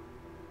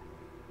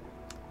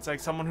 It's like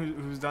someone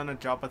who's done a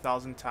job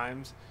 1,000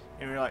 times,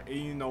 and you're like,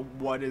 you know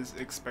what is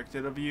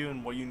expected of you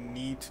and what you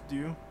need to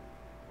do.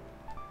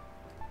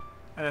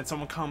 And then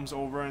someone comes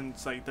over and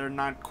it's like they're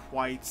not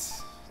quite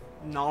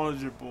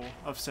knowledgeable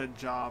of said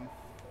job,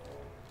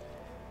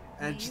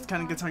 and it just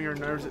kind of gets on your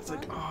nerves. It's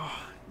like, oh,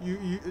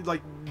 you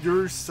like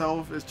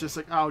yourself is just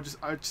like, oh,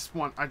 I just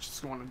want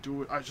to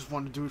do it. I just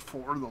want to do it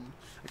for them.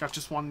 Like, I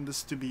just want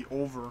this to be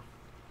over.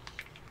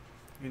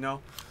 You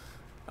know,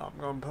 I'm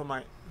gonna put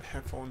my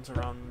headphones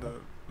around the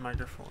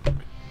microphone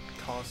and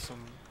cause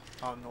some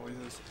loud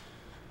noises.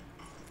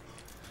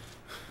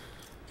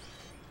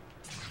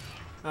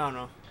 I don't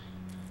know.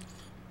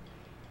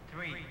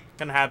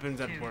 Kind of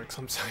happens at work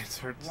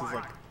sometimes where it's just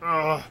like,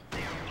 ugh.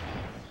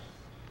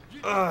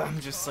 I'm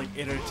just like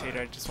irritated.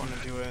 I just want to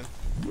do it.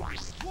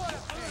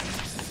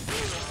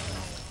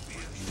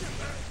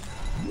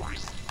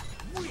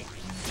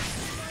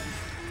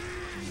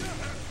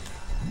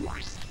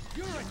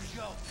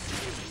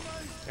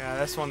 Yeah,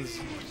 this one's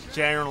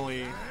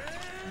generally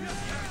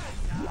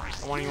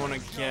the one you want to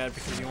get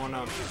because you want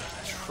to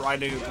try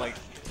to like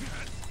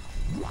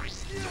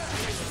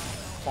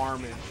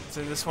farm it.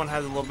 So this one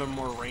has a little bit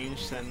more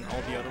range than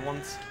all the other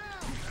ones.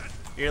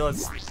 Here,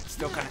 let's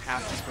still kind of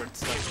have this where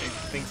it's like it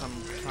thinks I'm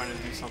trying to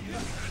do something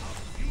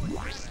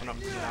when I'm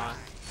not.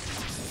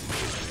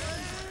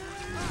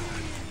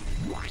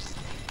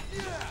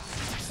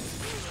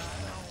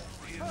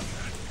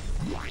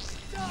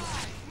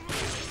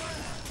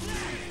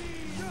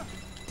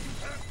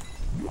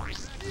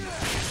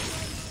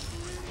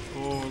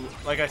 Ooh,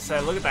 like I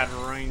said, look at that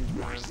range,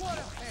 man.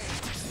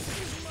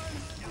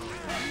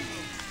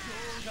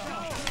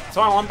 So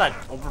I want that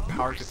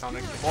overpowered katana.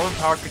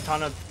 Overpowered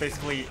katana is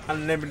basically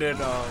unlimited,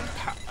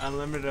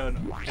 unlimited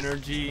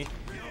energy.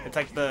 It's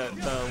like the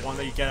one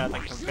that you get at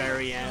like the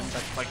very end.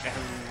 That's like it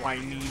has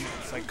lightning.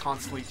 It's like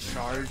constantly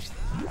charged,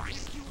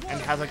 and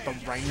it has like the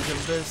range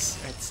of this.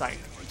 It's like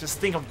just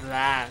think of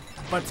that,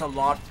 but it's a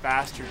lot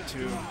faster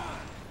too.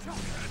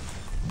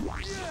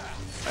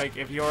 Like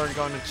if you're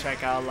going to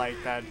check out like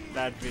that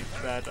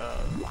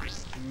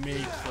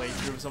mini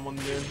playthrough someone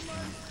did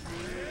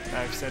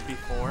that I've said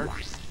before.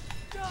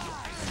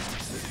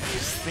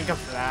 Just think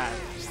of that.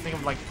 Just think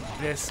of like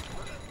this.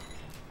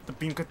 The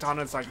beam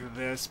katana is like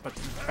this, but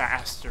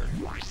faster.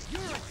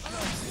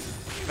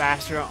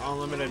 Faster,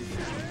 unlimited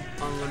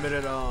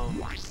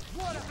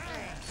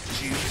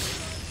juice.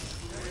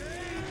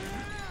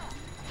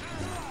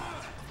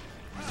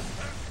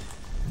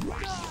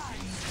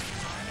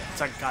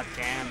 It's like,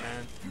 goddamn,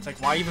 man. It's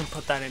like, why even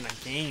put that in a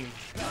game?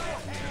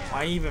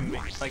 Why even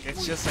make, like,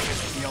 it's just like a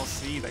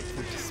DLC that you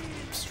can just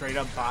straight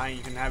up buy.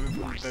 You can have it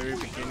from the very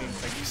beginning.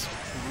 It's like just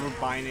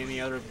buying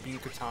any other beam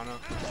katana.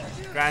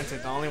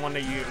 Granted, the only one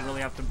that you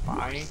really have to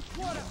buy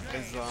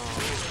is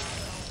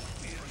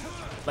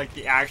like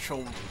the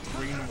actual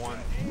green one.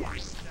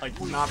 Like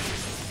not,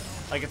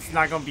 like it's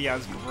not gonna be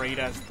as great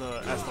as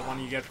the one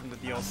you get from the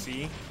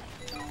DLC.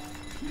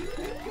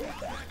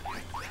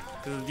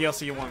 Because the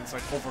DLC one's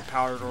like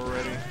overpowered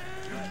already.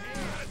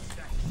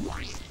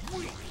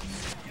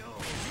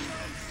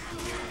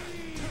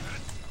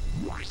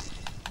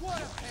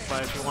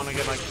 But if you want to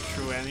get like the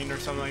true ending or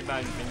something like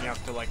that, then you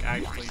have to like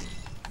actually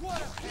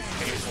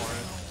pay for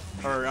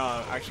it. Or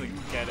actually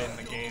get it in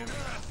the game.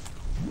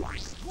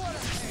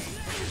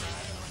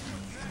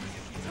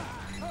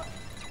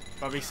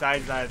 But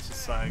besides that, it's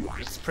just like,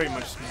 it's pretty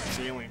much smooth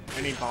sailing.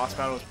 Any boss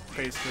battle is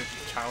basically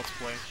child's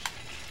play.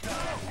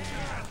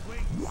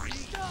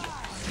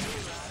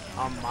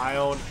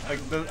 Mild, like,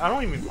 I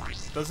don't even,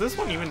 does this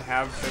one even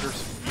have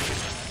bittersweet?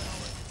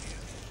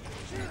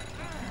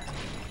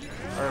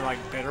 Or like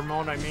bitter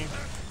mode, I mean?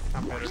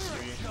 Not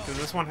bittersweet. Because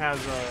this one has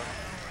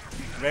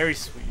very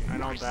sweet, I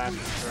know that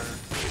for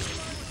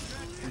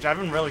sure. Which I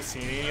haven't really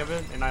seen any of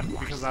it, and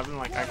because I haven't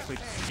like actually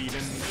beaten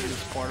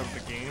this part of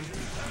the game.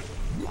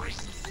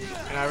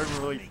 And I haven't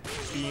really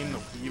beaten the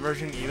Wii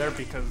version either,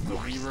 because the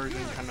Wii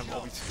version kind of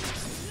always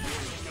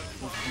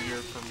was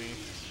weird for me.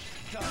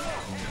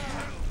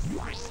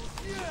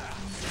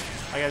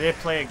 Like I did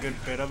play a good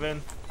bit of it.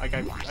 Like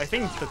I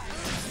think the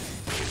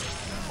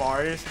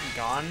farthest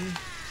gone,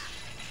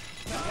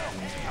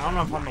 I don't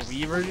know if on the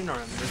Wii version or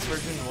in this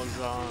version, was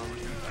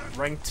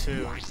rank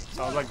 2.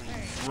 So I was like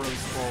really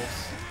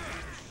close.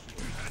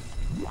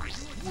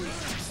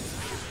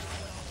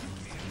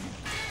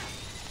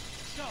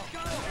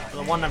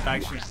 The one I've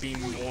actually been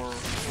more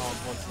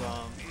of was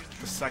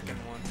the second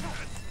one.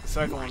 The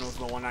second one was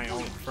the one I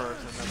owned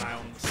first, and then I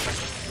owned the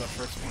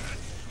first one.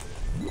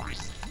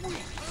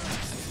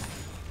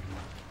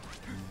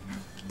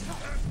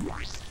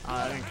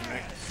 I didn't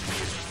connect.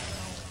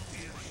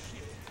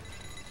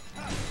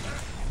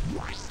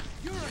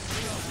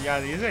 Yeah,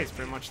 these days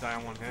pretty much die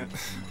on one hit.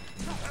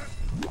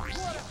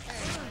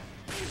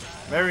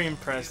 Very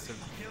impressive.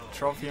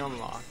 Trophy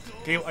unlocked.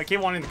 I keep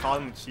wanting to call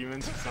them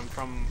achievements because I'm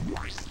from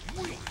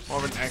more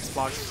of an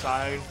Xbox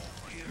side.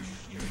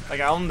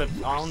 Like I own the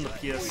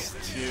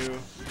PS2,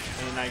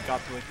 and then I got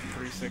to like the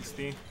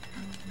 360,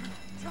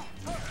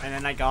 and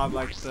then I got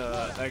like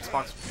the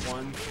Xbox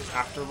One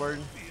afterward.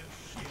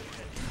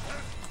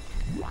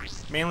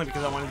 Mainly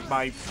because I wanted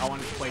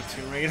to play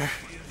Tomb Raider.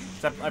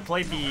 I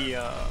played the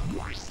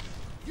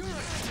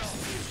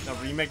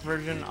remake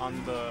version on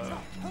the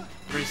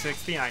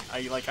 360. I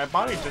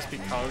bought it just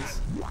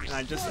because, and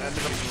I just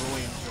ended up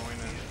really enjoying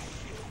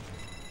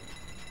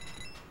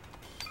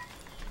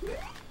it.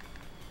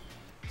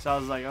 So I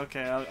was like,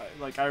 okay,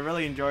 I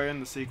really enjoy it,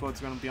 and the sequel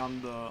it's gonna be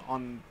on the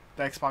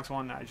Xbox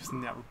One. I just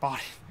never bought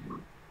it.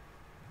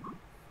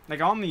 Like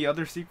on the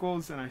other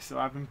sequels, and I still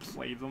haven't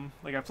played them.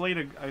 Like I played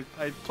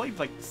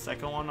like the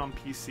second one on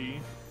PC,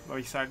 but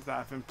besides that, I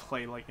haven't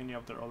played like any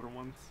of the other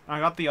ones. And I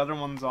got the other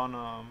ones on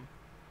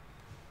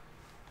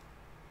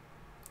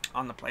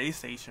the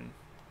PlayStation.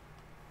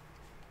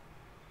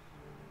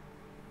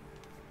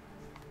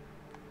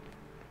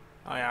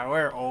 Oh yeah,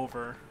 we're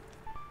over.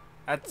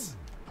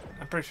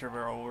 I'm pretty sure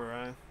we're over,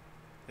 right?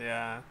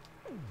 Yeah.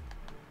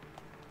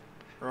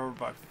 We're over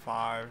by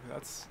 5.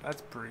 That's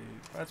pretty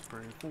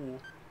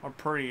cool. Or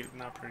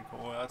not pretty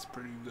cool. That's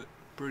pretty good.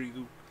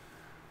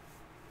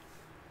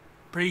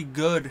 Pretty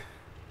good.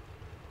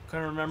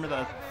 Couldn't remember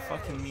that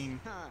fucking meme.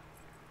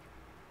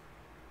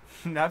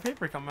 That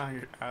paper come out of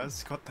your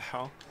ass? What the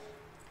hell?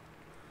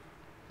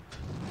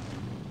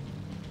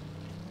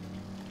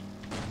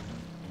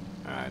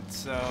 Alright,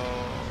 so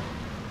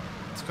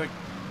let's quick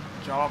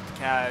draw off the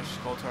cash,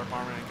 go to our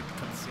apartment and get the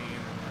cutscene, and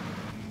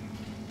then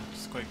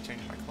just quick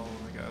change my clothes,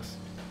 I guess.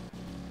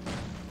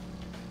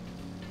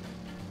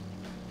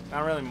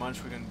 Not really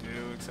much we can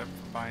do except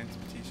for buying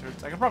some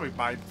t-shirts. I could probably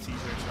buy the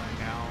t-shirts right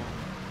now.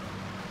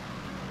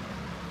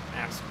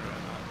 Nah, screw it.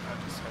 I'll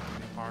just head to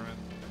the apartment.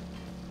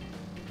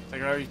 It's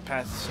like I already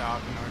passed the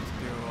shop in order to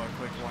do a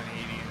quick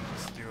 180 and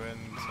just do it,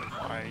 and it's like,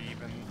 why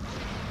even?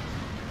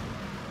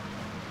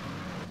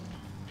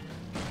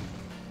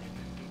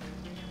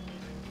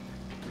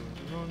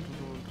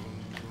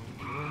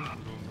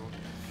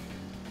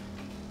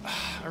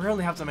 I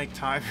really have to make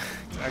time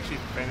to actually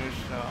finish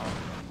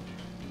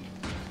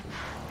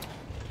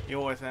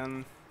Evil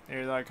Within.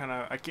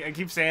 I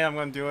keep saying I'm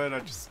gonna do it, I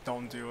just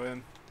don't do it.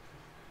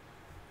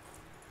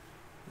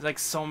 There's like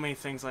so many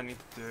things I need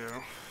to do.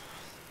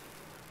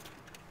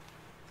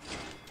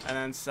 And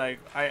then it's like,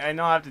 I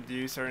know I have to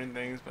do certain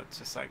things, but it's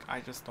just like, I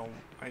just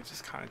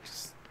kind of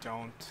just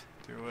don't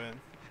do it.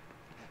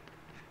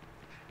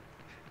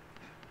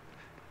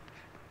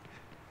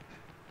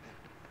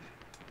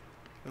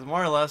 It's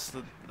more or less,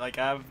 like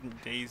I have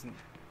days,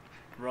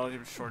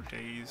 relatively short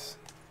days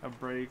of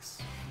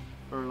breaks,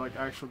 or like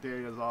actual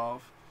days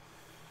off.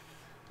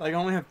 Like I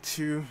only have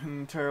 2 in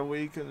the entire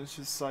week, and it's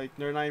just like,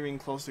 they're not even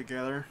close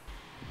together,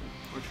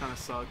 which kind of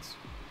sucks.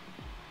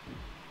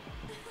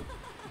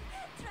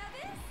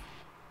 Travis?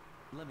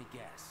 Let me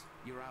guess.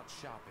 You're out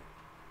shopping.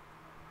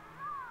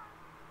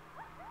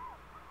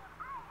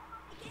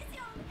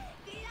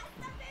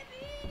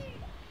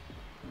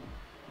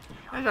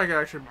 I think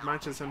I actually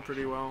matches him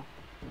pretty well.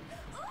 Ooh,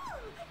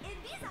 and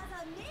these are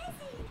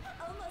amazing!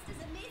 Almost as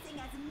amazing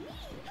as me!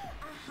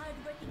 A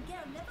hard-working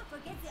girl never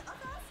forgets the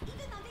others,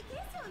 even on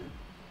vacation!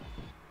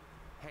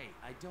 Hey,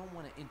 I don't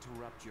want to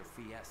interrupt your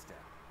fiesta.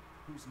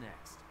 Who's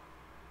next?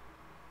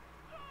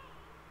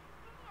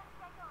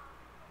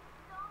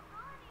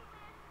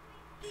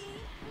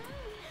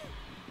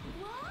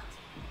 What?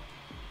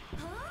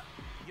 Huh?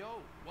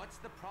 Yo, what's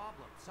the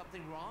problem?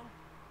 Something wrong?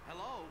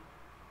 Hello?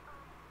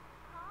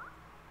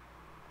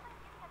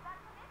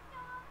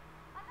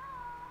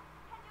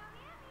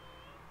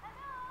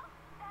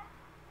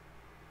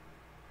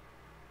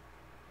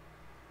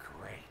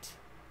 Great.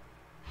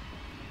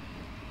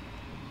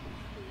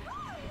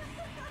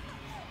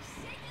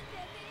 Shake it,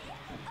 baby!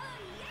 Oh,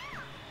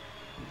 yeah!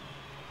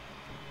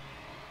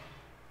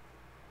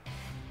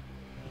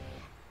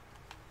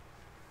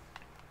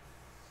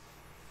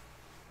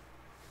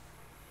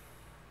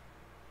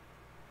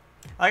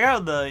 I like how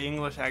the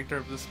English actor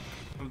of this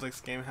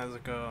game has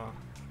like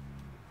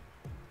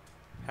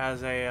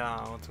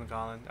what's it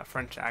called? A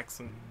French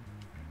accent.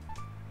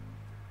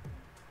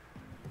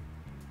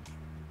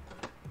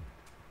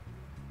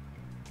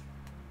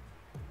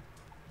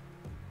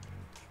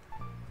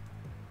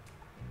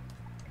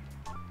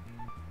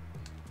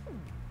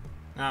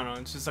 I don't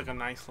know, it's just like a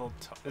nice little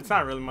it's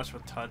not really much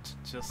of a touch,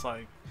 it's just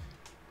like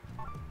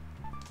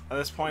at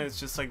this point it's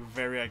just like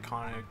very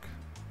iconic.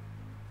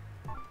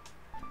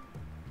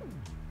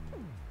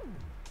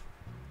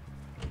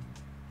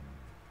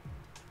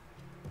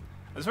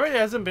 I swear there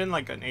hasn't been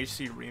like an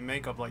HD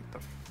remake of like the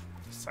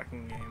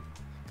second game.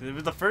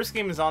 If the first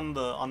game is on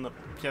the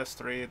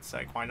PS3, it's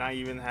like why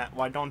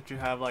don't you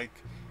have like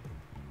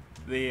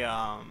the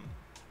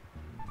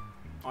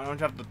why don't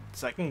you have the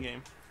second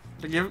game?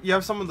 Like you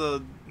have some of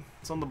the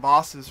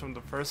bosses from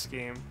the first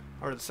game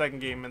or the second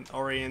game and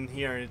already in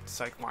here. It's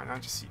like, why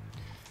not just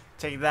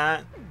take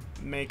that,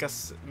 make the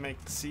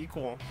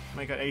sequel,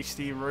 make an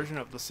HD version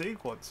of the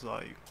sequel. It's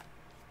like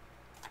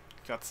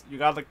you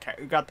got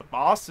the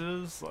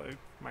bosses, like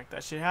make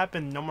that shit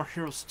happen. No More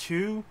Heroes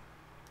 2.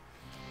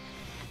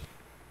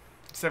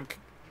 Except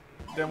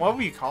then what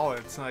would you call it?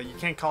 It's not, you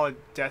can't call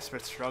it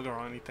Desperate Struggle or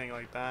anything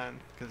like that,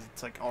 because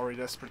it's like already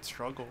Desperate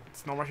Struggle.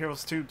 It's No More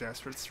Heroes 2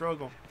 Desperate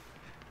Struggle.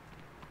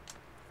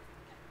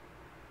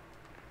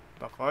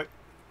 The fuck?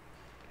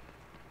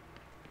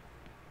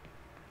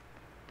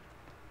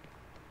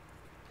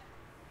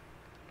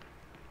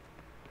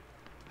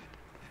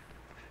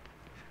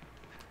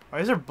 Why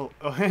is there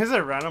why is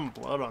there random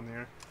blood on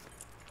here?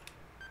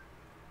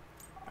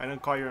 I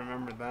didn't quite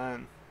remember that.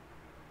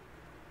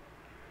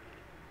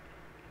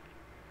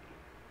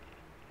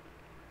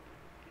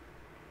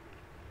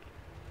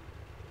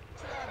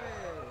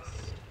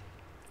 Travis!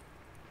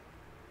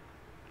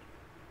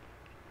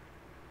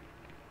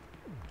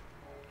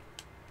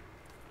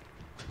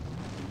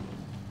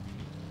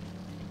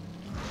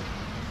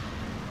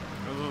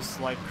 There's a little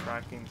slight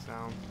cracking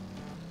sound.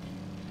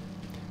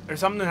 There's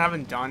something I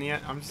haven't done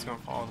yet. I'm just gonna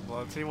follow the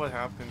blood. See what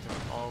happens if I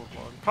follow the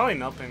blood. Probably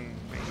nothing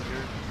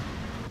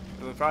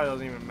major. It probably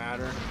doesn't even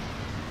matter.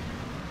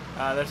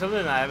 There's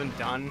something that I haven't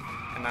done,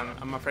 and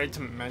I'm afraid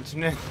to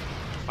mention it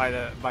by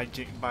the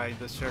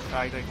sheer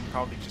fact I can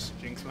probably just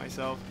jinx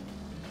myself,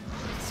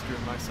 screw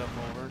myself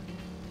over.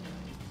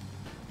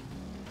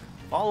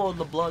 Follow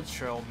the blood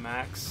trail,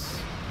 Max.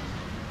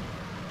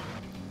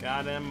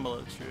 Goddamn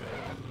blood trail.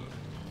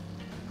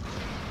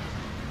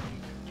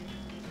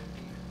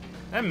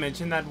 I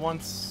mentioned that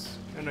once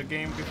in a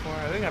game before.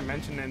 I think I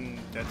mentioned it in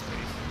Dead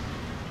Space.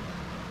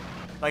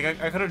 Like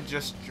I could have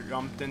just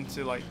jumped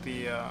into like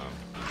the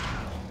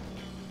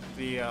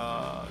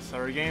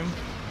third game.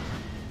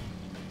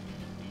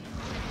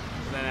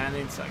 And then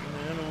Andy's like,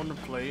 man, I don't want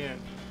to play it.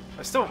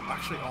 I still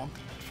actually own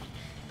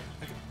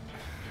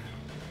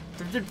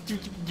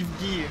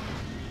it.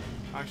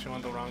 I actually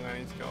went the wrong way. I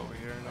need to go over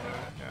here. No,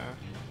 yeah.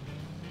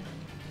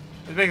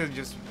 It's basically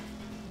just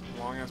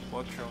long ass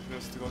blood trail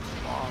just to go to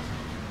the boss.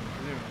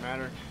 Doesn't even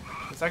matter.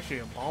 It's actually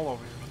a ball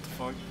over here. What the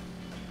fuck?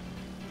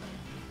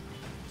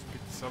 Let's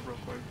pick this up real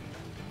quick.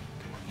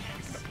 Come on,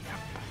 pick it up. Yep.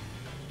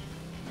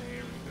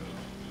 There we go.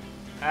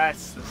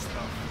 That's the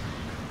stuff.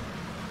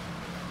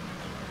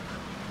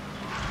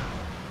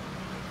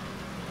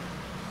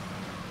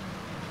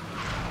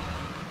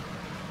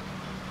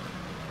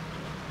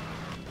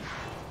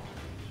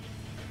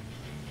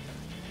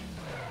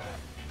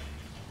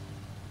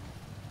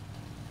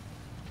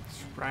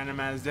 Just random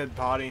ass dead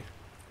body.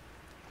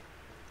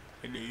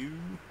 Hello.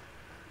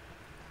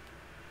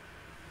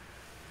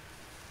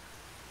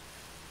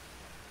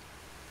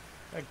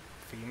 Like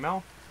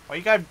female? Why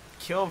you gotta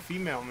kill a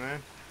female,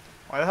 man?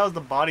 Why the hell is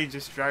the body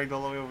just dragged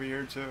all the way over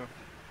here too?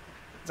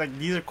 It's like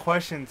these are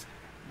questions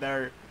that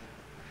are,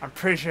 I'm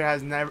pretty sure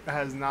has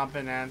not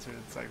been answered.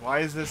 It's like, why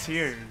is this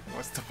here?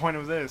 What's the point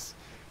of this?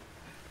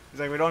 It's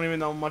like we don't even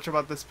know much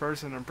about this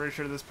person. I'm pretty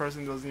sure this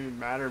person doesn't even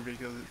matter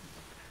because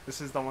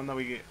this is the one that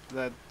we get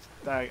that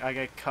I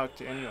get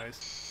cucked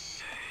anyways.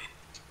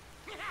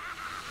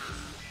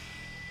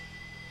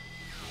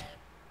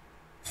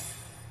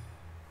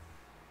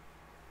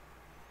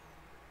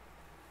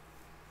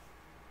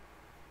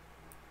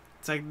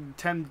 It's like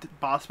 10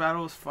 boss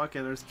battles. Fuck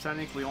it. There's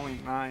technically only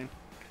 9.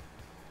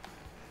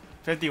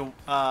 50. No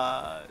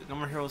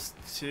More Heroes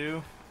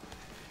 2.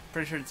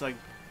 Pretty sure it's like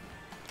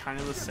kind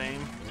of the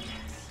same.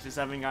 Just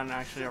haven't gotten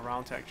actually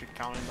around to actually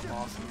counting the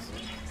bosses.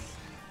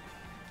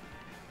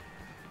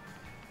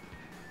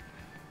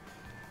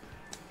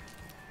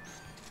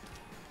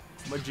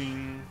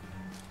 Bajing.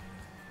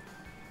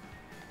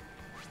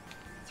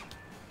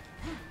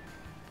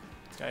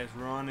 This guy's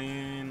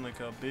running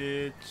like a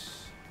bitch.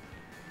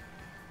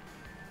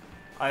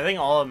 I think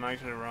all of them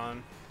actually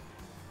run.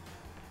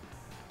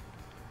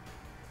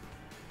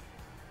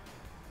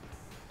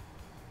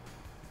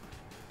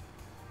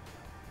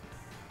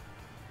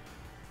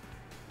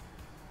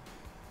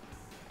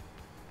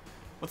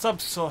 What's up,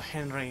 Sir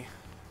Henry?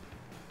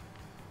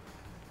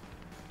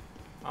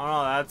 I don't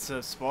know, that's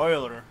a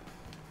spoiler.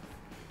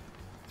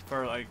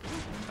 For like,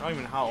 I don't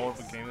even know how old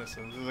of a game this is.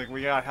 It's like,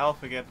 we got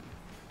health, we get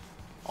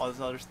all this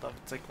other stuff.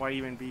 It's like, why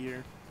even be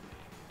here?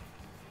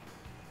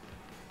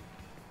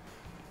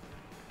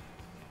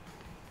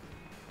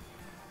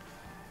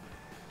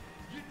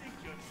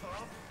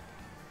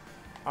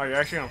 Oh, you're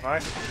actually gonna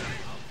fight?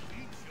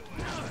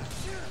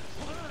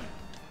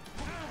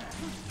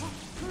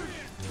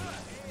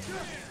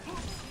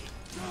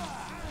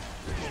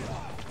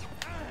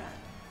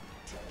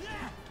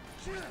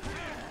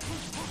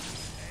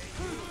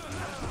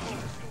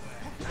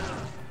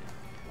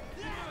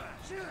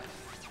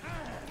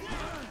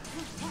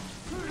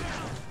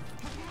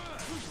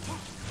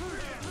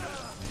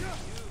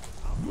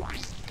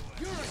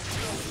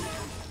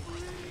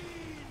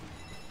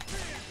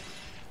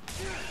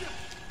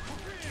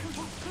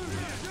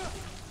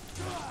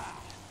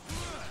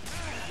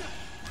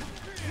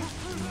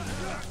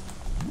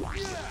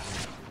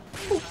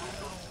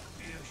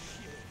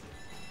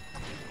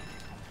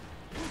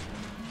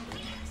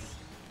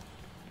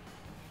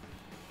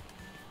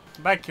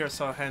 Back here,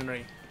 Sir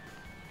Henry.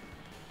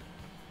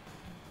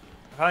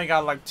 I finally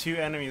got like 2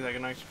 enemies I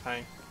can actually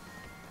fight.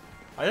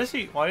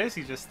 Why does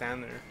he just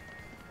stand there?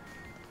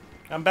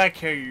 I'm back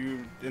here,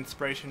 you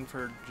inspiration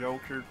for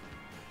Joker.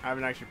 I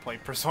haven't actually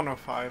played Persona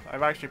 5.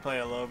 I've actually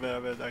played a little bit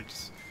of it. I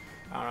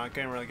don't know, I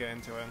can't really get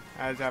into it.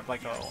 I just have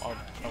like a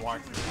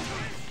walkthrough.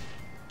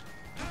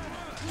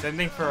 Same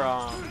thing for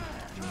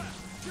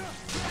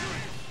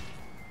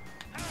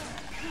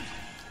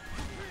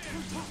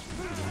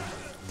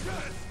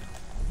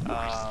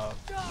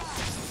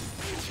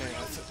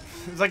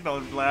it's like the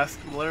last,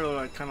 literally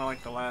like, kind of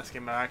like the last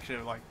game I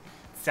actually like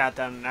sat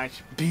down and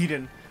actually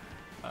beaten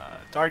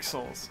Dark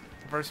Souls,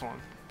 the first one.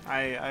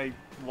 I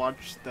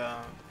watched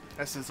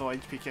SSO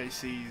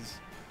HPKC's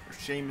or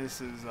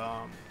Seamus's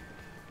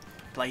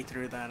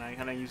playthrough that, and I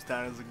kind of used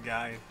that as a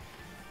guide.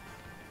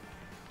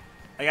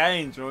 Like, I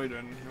enjoyed it,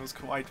 and it was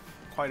quite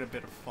a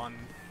bit of fun.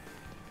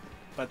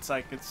 But it's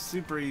like, it's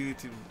super easy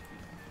to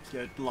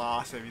get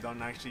lost if you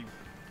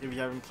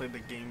haven't played the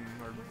game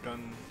or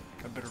done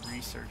a bit of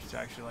research to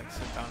actually like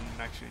sit down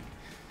and actually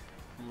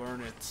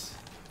learn it.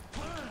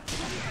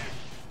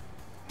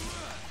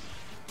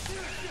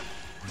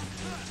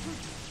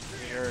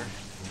 You're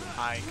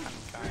high kind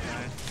of guy,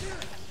 right?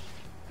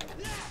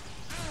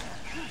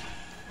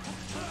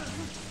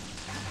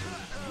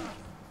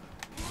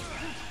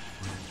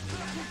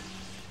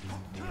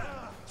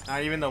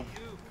 Not even the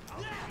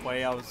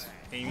way I was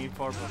aiming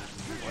for, but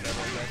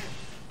whatever, I guess.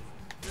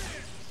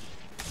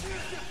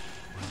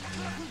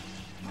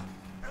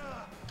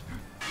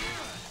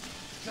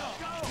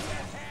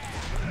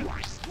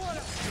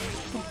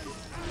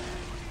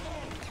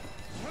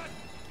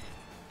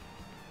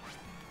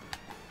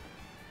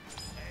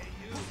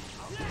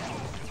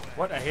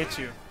 What? I hit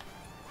you.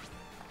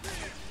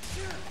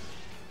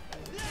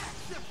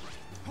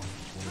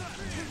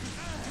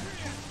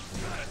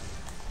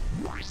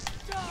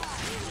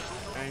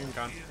 I'm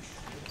gone.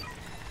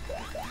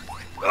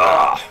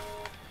 Ugh.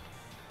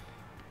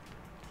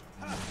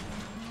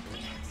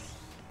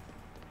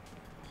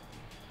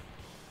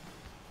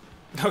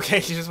 Okay,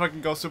 you just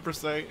fucking go Super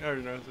Saiyan. Or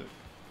no, is it?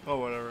 Oh,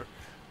 whatever.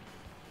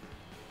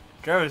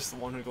 Garrett's the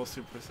one who goes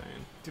Super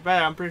Saiyan. Too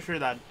bad, I'm pretty sure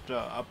that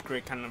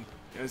upgrade kind of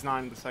is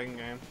not in the second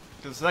game.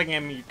 Because the second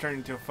game you turn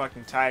into a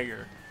fucking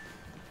tiger.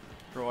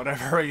 For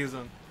whatever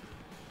reason.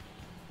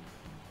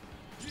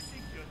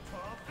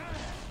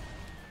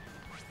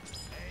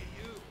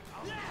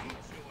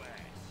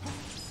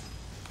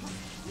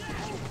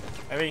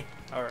 Heavy,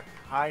 or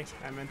high,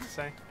 I meant to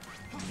say.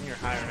 I think you're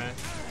higher, right?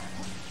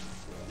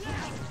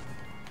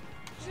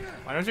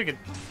 Why don't you get...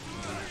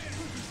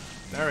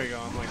 There we go,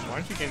 I'm like, why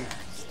don't you get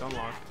stun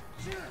locked?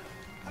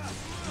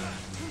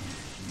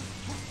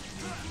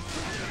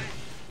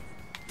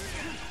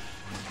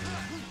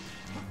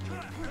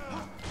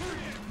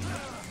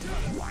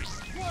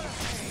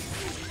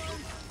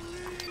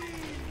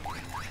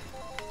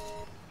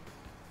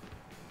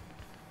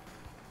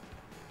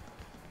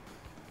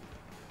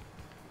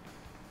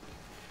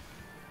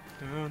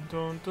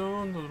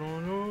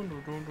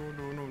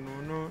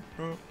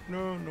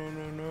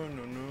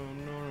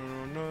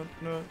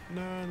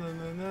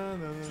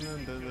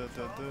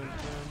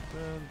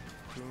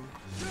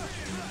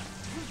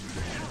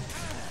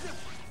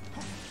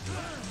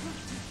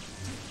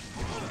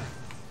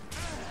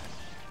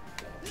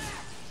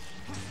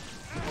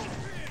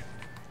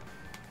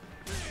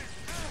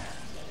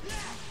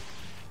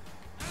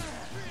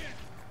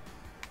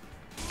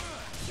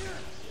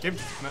 Keep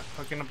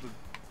hooking up the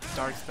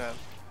dark stab.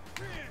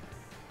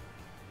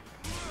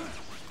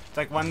 It's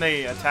like when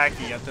they attack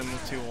you have to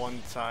move to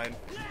one side.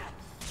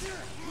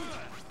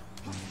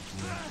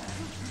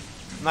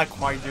 I'm not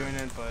quite doing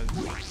it, but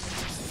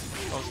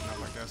close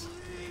enough, I guess.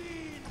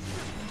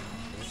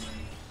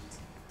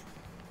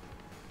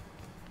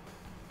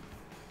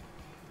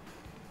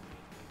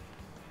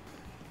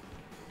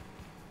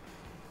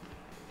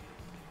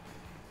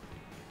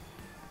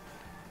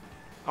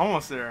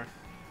 Almost there.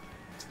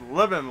 Just a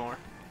little bit more.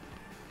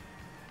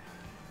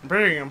 I'm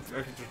pretty sure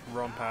I could just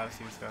run past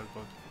these guys,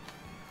 but...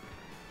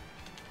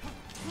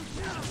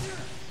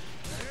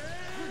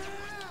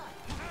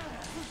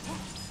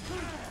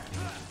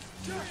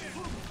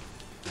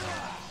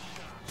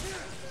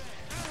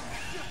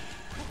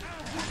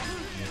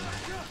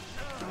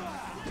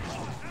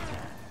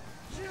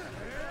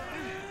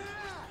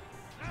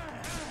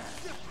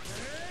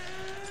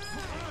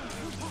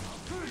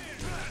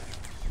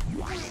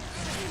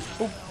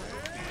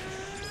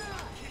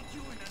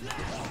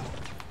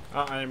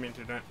 Oh, I didn't mean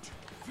to do that.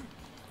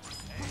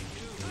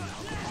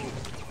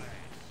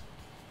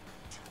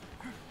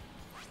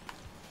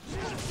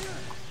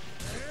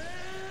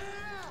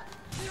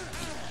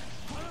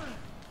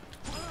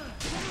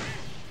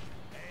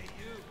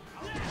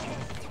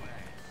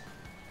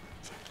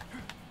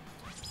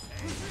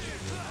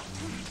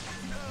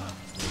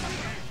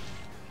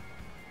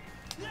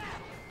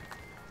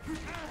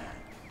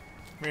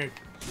 Weird.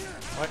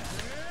 What?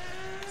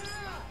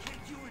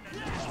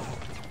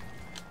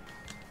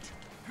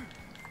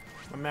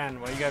 Oh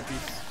man, why you gotta be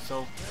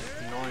so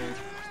annoying?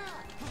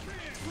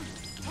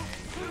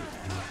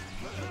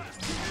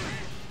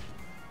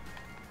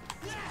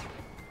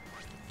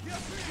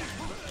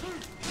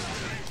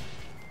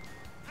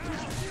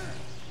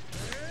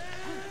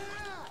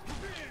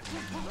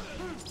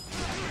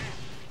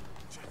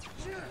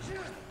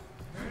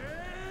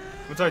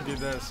 Once I do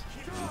this.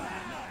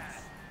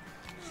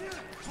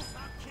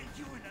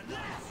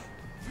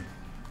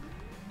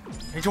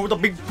 Hit you with a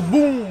big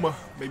boom,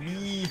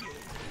 baby.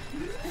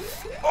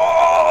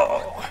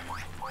 Oh!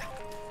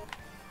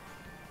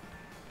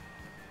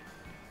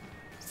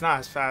 It's not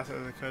as fast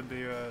as it could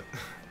be, but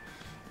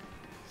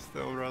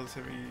still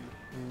relatively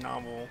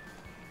novel.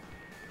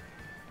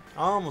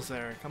 Almost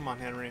there. Come on,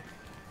 Henry.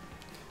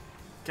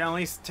 Can at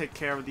least take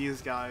care of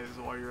these guys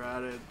while you're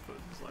at it. But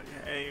it's like,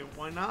 hey,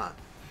 why not?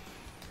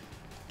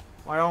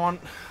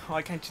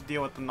 Why can't you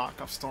deal with the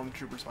knockoff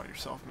stormtroopers by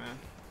yourself, man?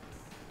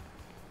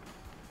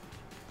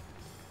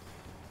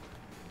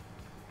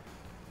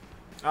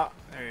 Oh,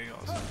 there he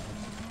goes.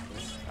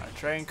 Got a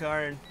train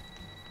card.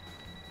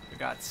 We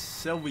got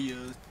Sylvia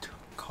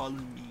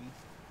calling me.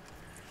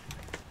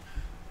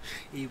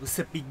 Hey, what's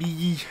up,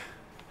 baby?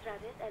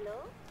 Travis,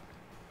 hello?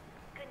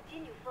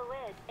 Continue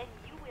forward and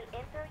you will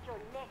enter your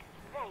next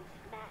ranked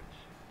match.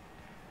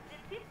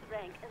 The 5th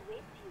rank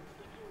awaits you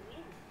if you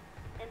win,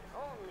 and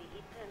only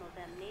eternal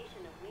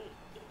damnation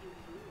awaits if you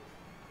lose.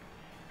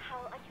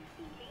 How are you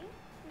feeling?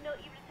 No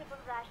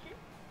irritable rashes?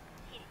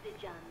 Hit the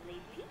jam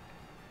lately?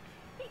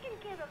 Taking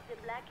care of the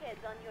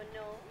blackheads on your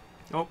nose?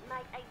 Nope.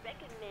 Might I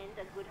recommend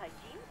a good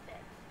hygiene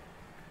set?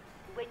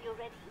 When you're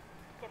ready,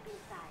 step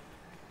inside.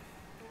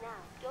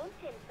 Now, don't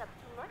tense up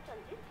too much on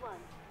this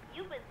one.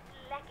 You've been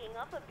slacking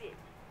up a bit.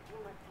 You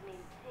must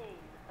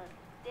maintain a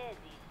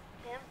steady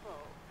tempo.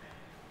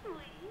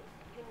 Sweet,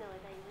 you know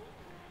what I mean,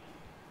 right?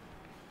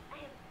 I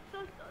am so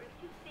sorry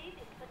to say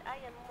this, but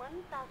I am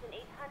 1,800%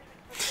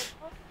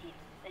 positive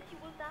that you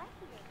will die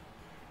here.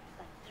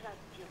 But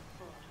trust your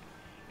force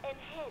and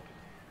head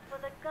for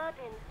the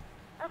Garden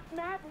of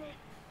Madness.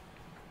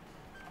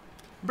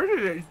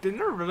 They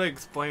never really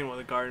explain what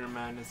the Garden of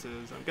Madness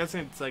is. I'm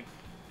guessing it's like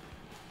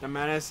the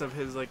madness of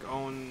his like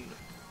own,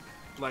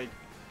 like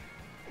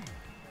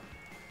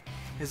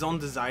his own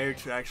desire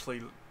to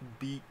actually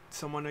beat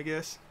someone, I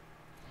guess.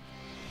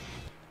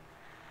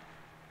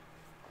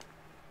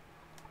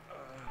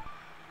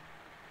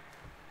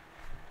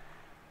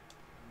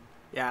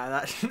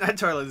 Yeah, that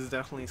toilet is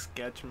definitely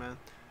sketch, man.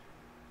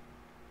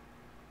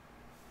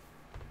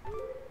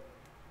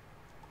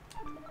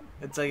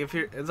 It's like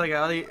it's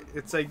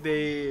like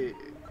they,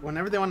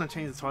 whenever they want to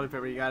change the toilet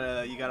paper, you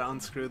gotta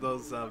unscrew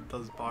those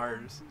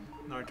bars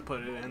in order to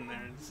put it in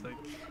there. It's like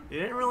you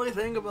didn't really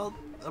think about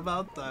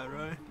that,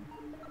 right?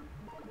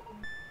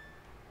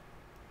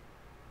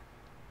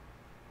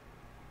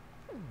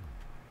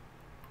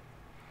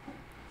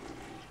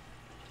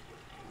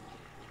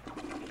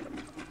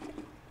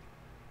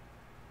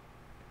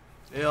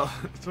 Yeah,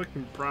 it's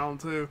fucking brown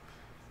too.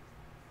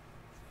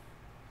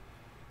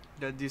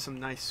 Gotta do some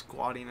nice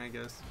squatting, I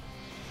guess.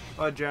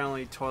 But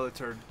generally,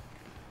 toilets are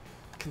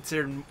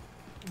considered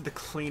the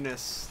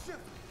cleanest.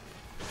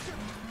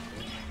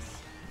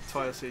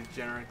 Toilets are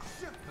generally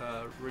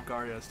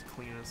regarded as the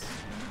cleanest.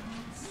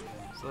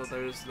 So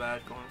there's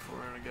that going for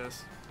it, I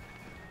guess.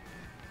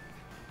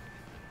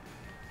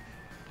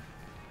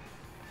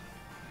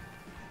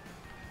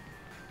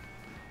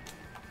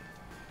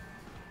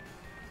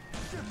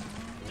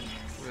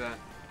 Look at that.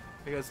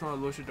 I guess it's not a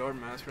luchador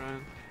mask,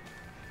 right?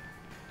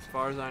 As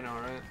far as I know,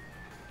 right?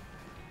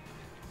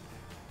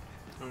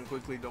 I'm gonna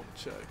quickly double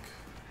check.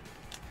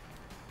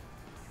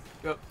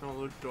 Yep, no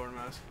luchador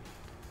mask.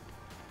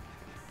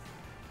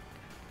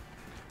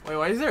 Wait,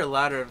 why is there a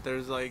ladder if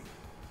there's like...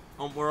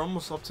 we're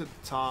almost up to the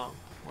top.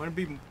 Wouldn't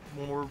it be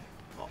more...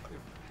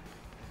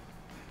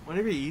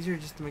 Wouldn't it be easier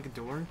just to make a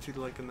door to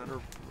like another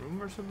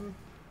room or something?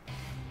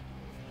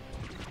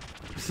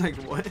 It's like,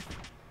 what?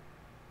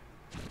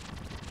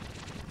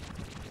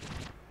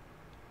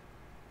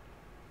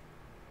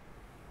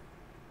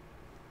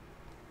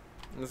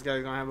 This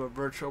guy's gonna have a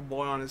virtual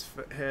boy on his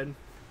head.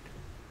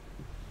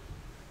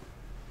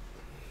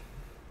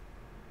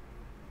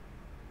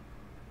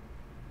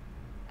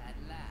 At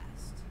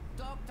last.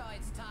 Doctor,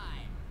 it's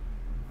time.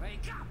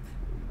 Wake up!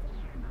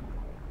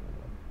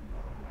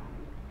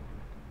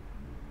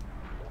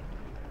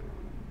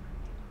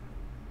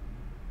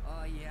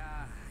 Oh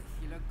yeah,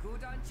 you look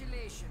good on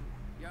gelation.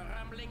 Your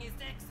rumbling is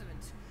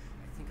excellent.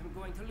 I think I'm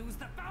going to lose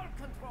the bowel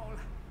control.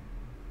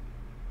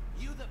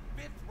 You the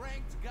 5th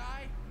ranked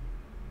guy?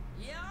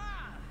 Yeah,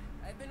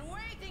 I've been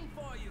waiting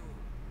for you.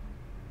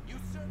 You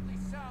certainly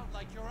sound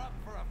like you're up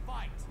for a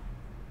fight.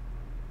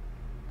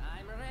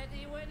 I'm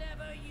ready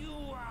whenever you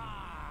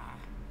are.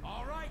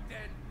 All right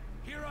then,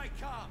 here I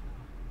come.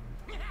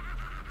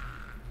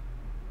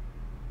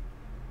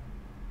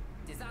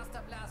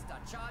 Disaster blaster,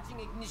 charging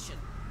ignition.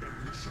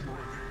 Ignition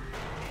ready.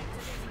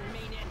 Activating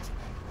main engine.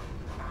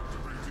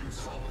 Activating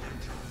sub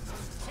engine.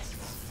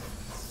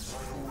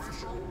 Cycle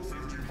ratio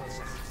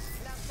 50%.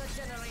 Cluster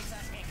generator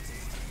active.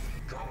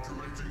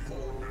 Calculating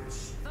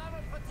coordinates.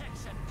 Thermal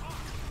protection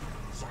on.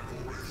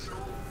 Cycle ratio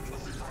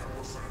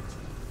 25%.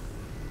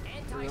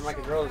 Looking like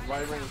a girl is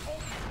right wing.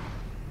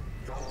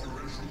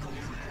 Calculation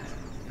complete.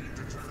 Heat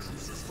detection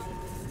system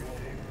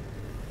normal.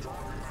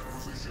 Target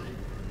acquisition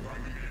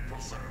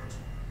 98%.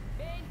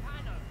 Main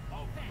panel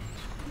open.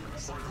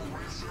 Cycle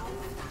ratio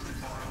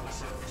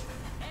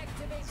 55%.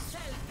 Activate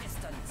cell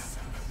pistons.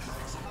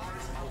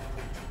 Maximize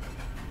output.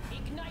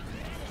 Ignite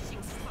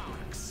vanishing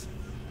sparks.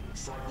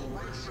 Cycle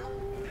ratio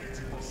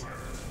 80%.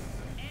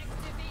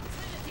 Activate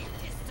trinity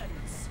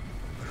pistons.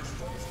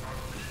 Pistons at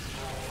peak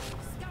power.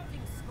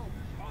 Scouting scope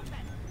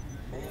open.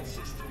 All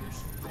systems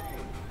go.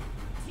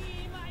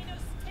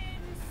 T-minus 10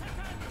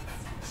 seconds.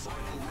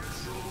 Cycle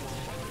ratio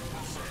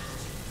 100%.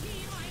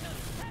 T-minus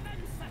 7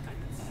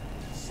 seconds.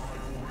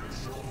 Cycle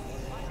ratio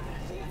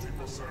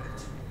 140%.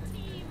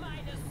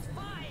 T-minus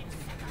 5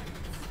 seconds.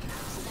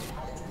 Maximum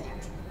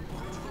output.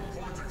 Critical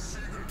point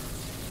exceeded.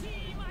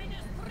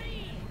 T-minus 3,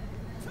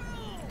 2, 1.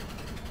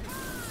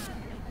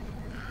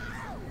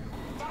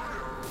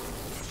 Fire!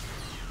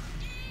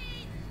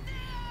 Eat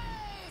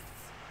this!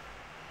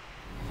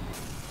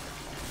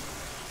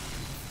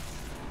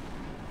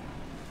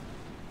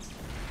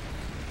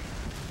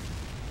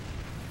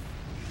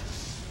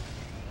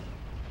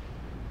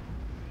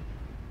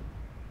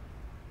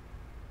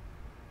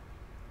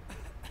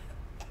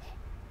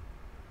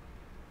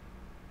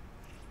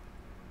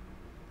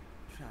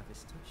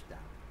 Travis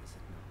touchdown, is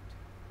it not?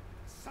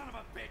 Son of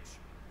a bitch!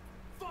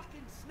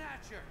 Fucking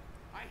snatcher!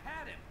 I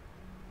had him!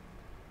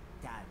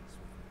 That is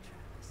with me,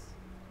 Travis.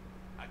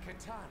 A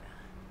katana.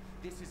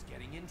 This is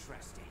getting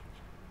interesting.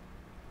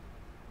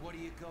 What do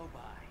you go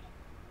by?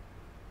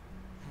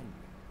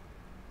 Henry.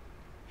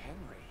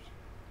 Henry?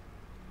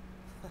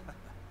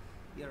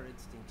 Your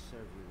instincts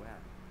serve you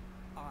well.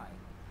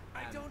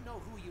 I don't know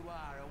who you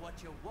are or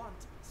what you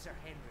want, Sir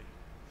Henry.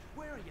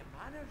 Where are your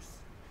manners?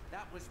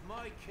 That was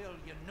my kill,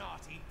 you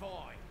naughty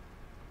boy.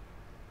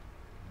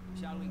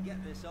 Shall we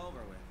get this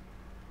over with?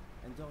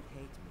 And don't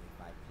hate me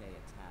if I play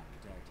a tad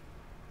dirty.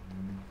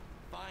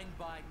 Fine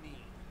by me.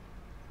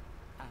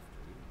 After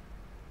you.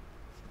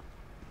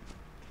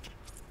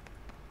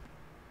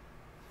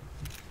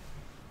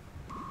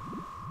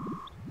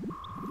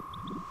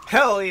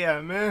 Hell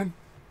yeah, man.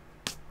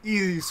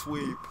 Easy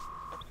sweep.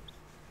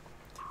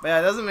 But yeah,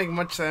 it doesn't make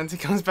much sense. He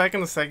comes back in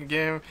the second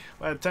game.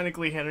 Well,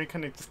 technically, Henry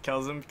kind of just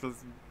kills him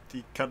because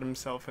he cut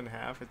himself in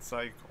half. It's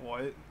like,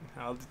 what?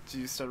 How did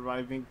you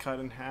survive being cut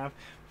in half?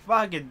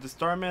 Fuck it, the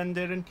Starman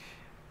didn't.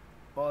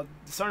 Well,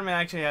 the Starman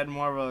actually had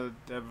more of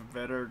a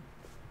better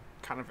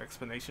kind of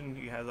explanation.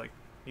 He has like,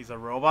 he's a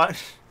robot.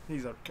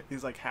 he's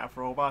like half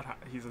robot.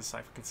 He's a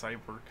fucking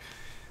cyborg.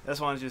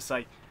 This one's just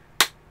like,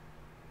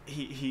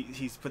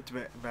 he's put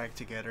back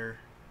together.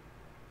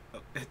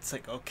 It's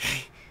like,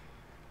 okay.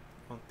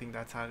 I don't think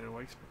that's how it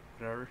works,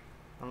 but whatever.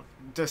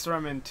 The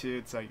Starman 2,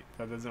 it's like,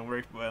 that doesn't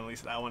work, but at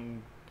least that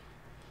one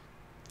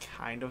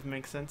kind of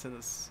makes sense in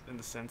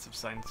the sense of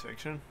science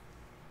fiction.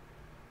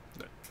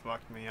 That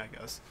fucked me, I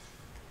guess.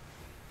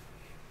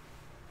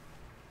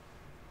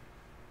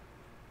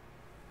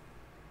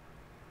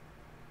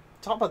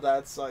 Top of that,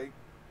 it's like,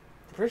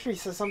 I'm pretty sure he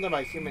says something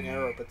about human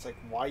error, but it's like,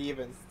 why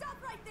even? Stop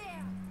right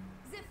there!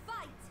 The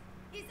fight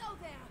is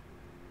over!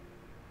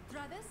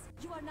 Travis,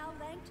 you are now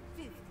ranked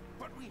 5th.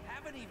 But we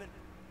haven't even...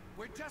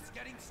 We're just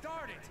getting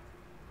started.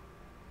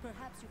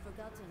 Perhaps you've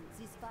forgotten,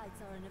 these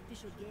fights are an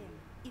official game.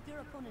 If your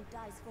opponent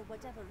dies for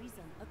whatever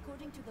reason,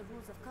 according to the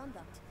rules of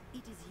conduct,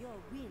 it is your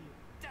win.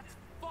 That's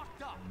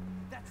fucked up.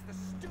 That's the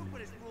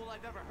stupidest rule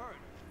I've ever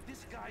heard.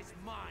 This guy's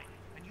mine,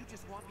 and you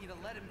just want me to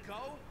let him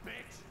go,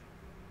 bitch?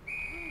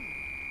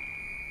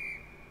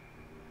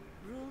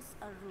 Rules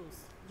are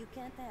rules. You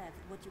can't have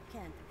what you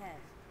can't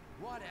have.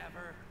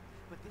 Whatever.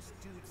 But this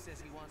dude says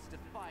he wants to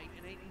fight,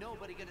 and ain't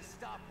nobody gonna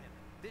stop him.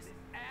 This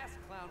ass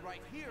clown right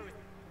here is...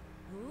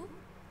 Who?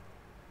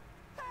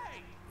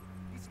 Hey!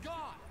 He's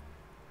gone!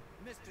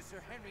 Mr.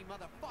 Sir Henry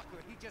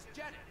motherfucker, he just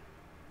jetted.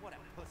 What a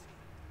pussy.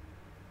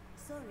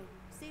 Sorry,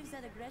 save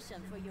that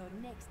aggression for your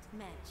next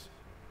match.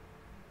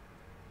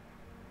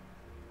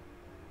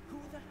 Who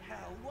the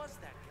hell was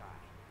that guy?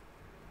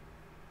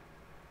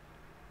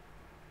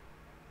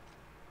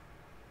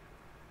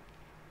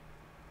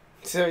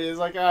 So he's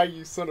like, ah,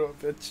 you son of a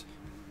bitch.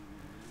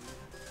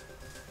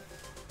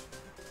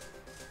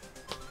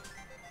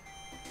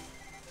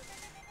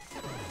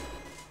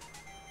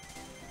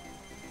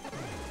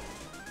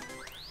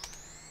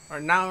 Are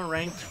now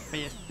ranked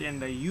 5th in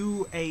the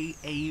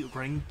UAA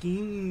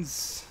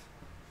rankings.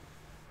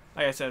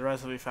 Like I said,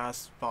 relatively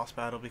fast boss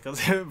battle because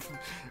it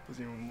was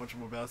even much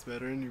more boss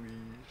battle anyways.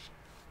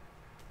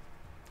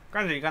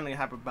 Granted, you're gonna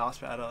have a boss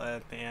battle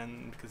at the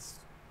end because,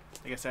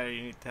 like I said,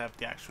 you need to have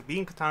the actual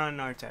being katana in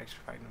order to actually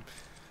fight them.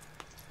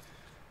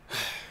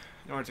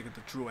 In order to get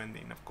the true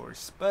ending, of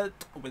course.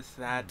 But with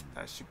that,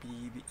 that should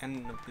be the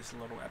end of this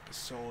little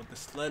episode.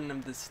 The end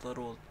of this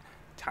little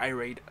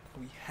tirade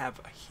we have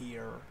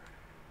here.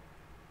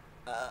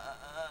 I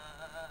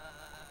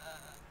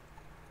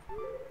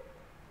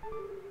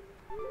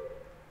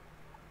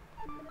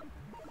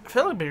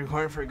feel like I've been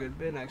recording for a good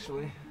bit,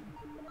 actually.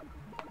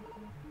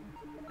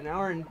 An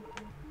hour and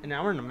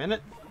a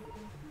minute?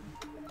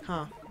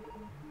 Huh.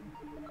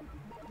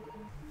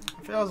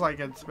 It feels like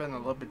it's been a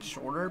little bit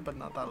shorter, but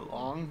not that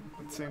long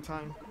at the same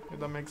time, if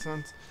that makes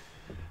sense.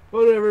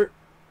 Whatever.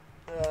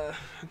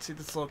 Let's see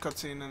this little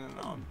cutscene and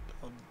then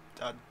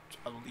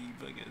I'll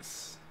leave, I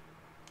guess.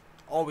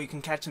 Oh, we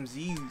can catch some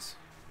Z's.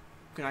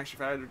 We can actually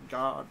fight a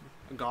god.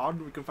 A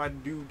god? We can fight a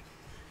dude.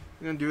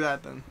 We're gonna do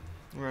that then.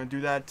 We're gonna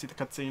do that to the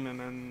cutscene and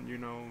then, you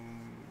know,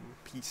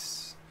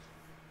 peace.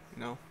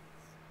 You know?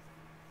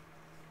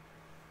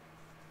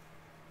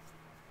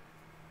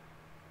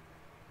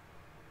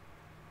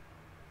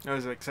 I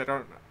was like, I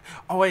don't.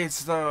 Oh wait,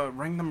 it's the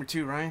rank number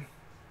 2, right?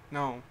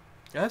 No.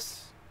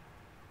 Yes?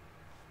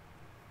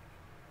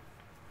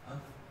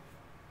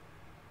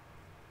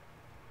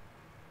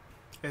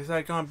 Is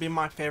that gonna be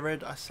my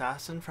favorite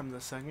assassin from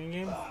the second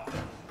game?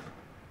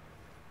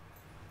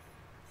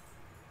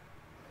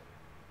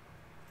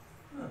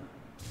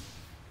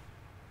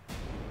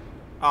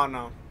 Oh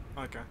no.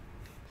 Okay.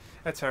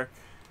 That's her.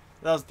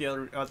 That was the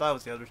other. Oh, that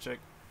was the other chick.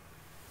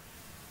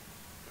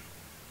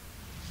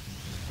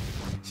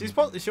 She was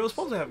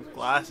supposed to have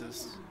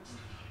glasses.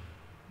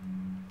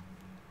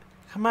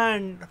 Come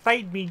on,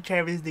 fight me,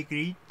 Travis the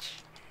Great.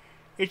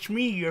 It's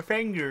me, your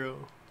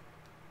fangirl.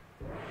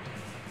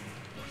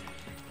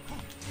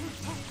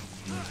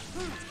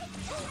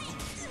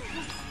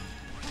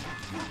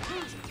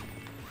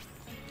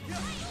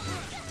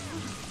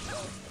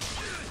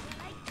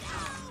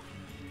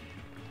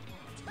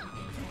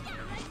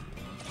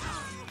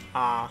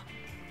 Ah.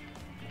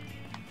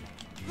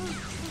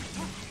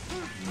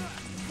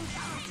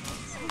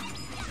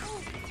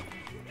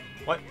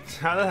 What?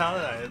 How the hell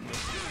did I hit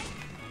this?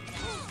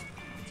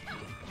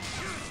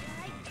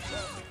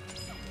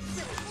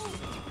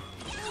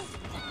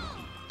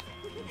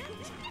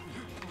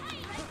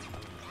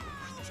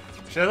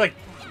 She has like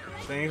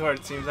things where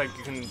it seems like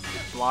you can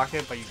block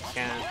it, but you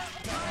can't.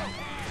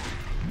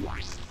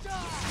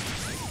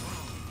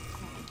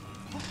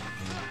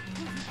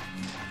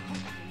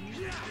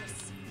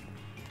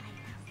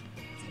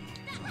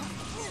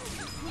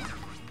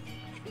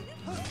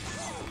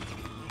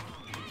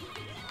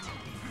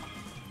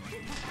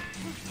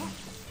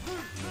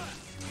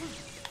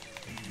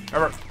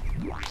 Ever.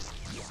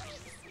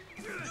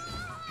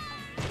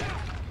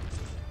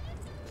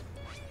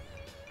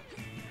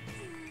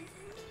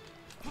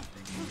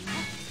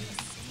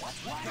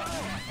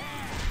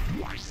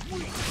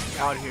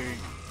 Out here.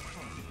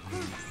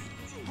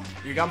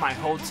 You got my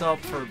hopes up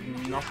for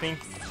nothing.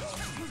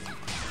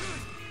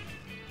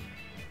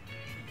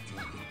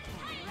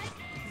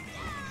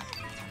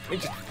 Let me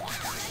just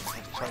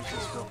try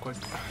this real quick.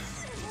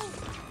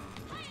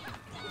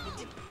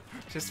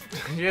 Just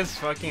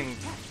fucking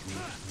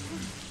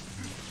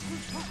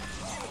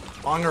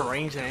longer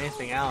range than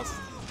anything else.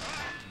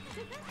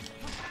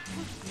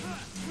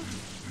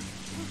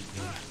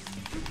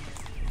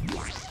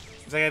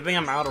 It's like I think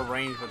I'm out of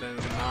range, but then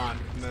I'm not.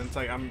 And then it's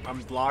like I'm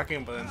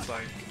blocking, but then it's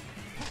like,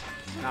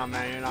 nah,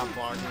 man, you're not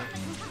blocking.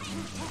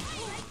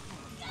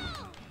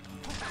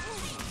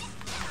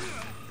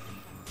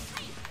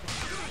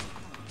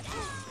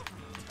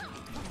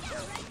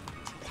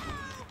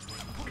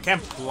 I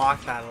can't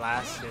block that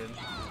last hit.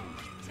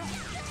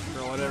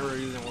 For whatever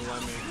reason, it won't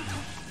let me.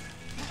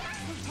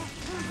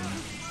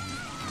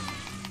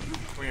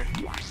 Come here.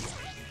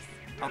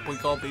 Up we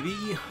go,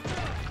 baby.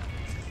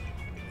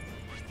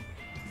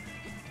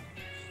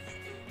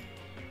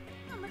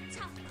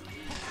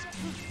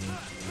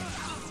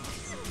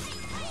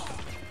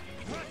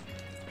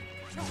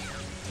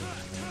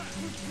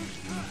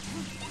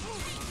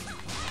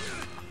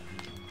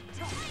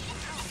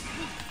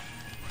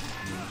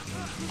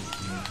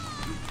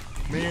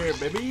 Come here,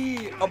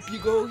 baby! Up you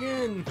go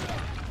again!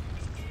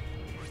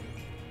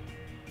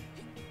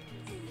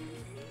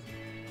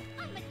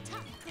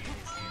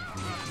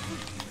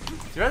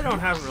 She really don't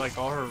have like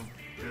all her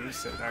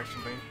moveset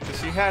actually. Cause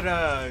she had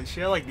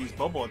like these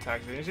bubble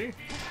attacks, didn't she?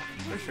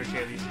 Pretty sure she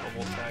had these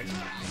bubble attacks.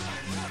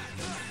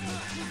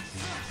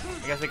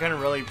 I guess they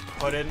couldn't really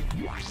put it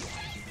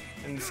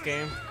in this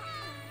game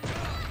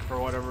for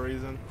whatever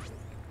reason.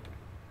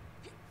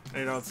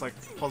 You know, it's like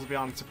supposed to be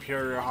on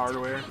superior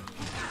hardware.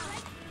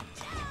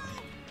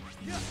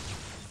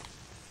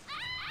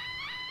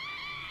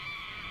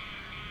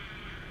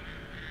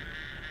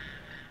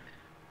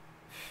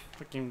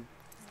 Fucking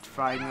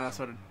fighting, that's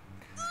what it...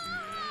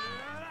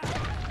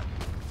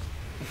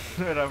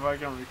 What a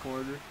fucking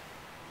recorder.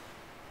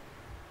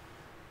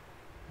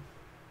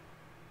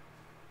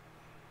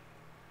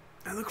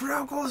 And the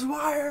crowd goes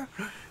wire!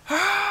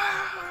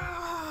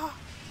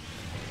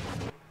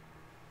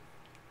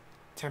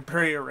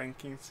 Temporary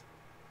rankings.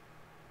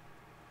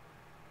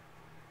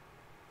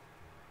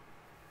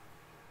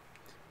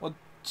 Well,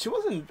 she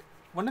wasn't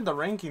one of the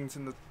rankings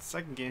in the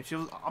second game. She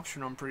was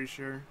optional, I'm pretty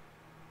sure.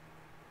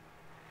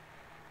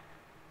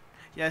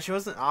 Yeah, she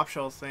was an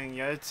optional thing.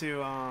 You had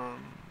to,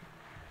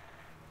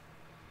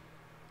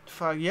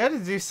 fuck, you had to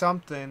do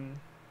something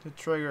to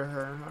trigger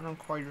her. I don't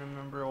quite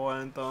remember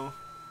what, though.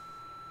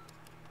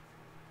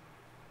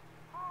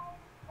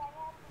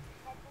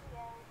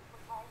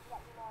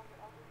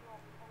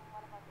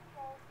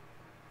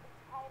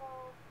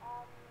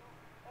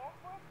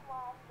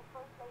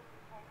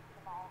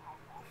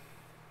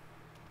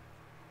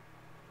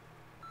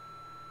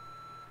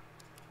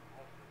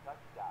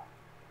 Touchdown.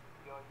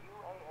 Your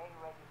UAA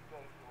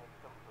registration is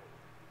complete.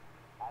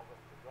 As of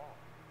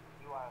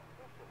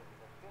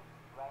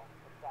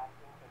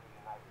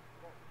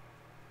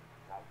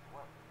Nice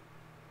work.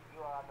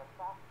 You are on the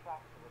fast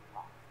track to the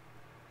top.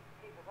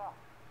 Keep it up.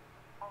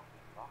 I'll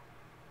keep up.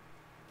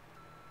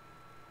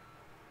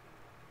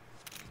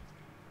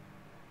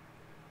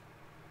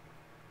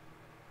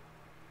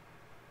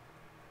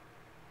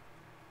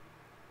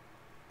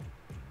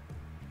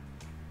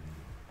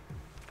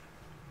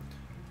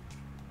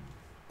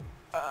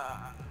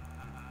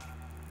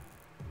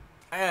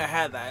 I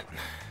had that.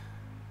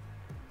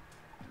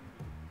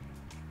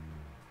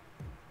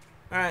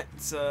 Alright,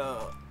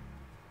 so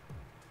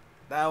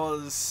that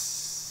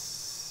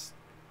was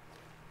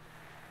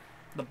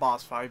the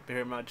boss fight,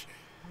 pretty much.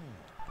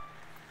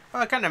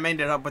 Well, I kind of made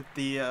it up with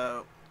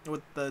the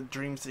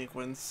dream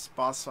sequence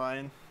boss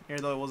fight,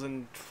 even though it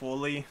wasn't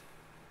fully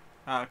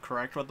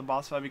correct with the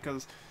boss fight,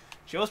 because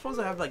she was supposed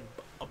to have like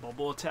a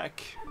bubble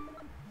attack,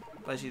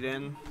 but she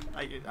didn't.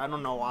 I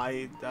don't know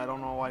why. I don't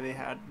know why they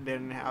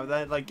didn't have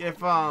that. Like if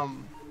that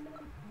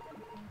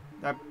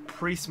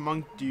priest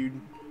monk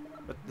dude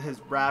with his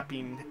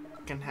rapping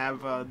can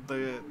have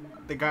the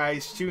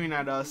guys shooting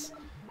at us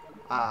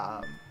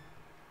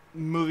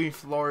moving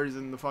floors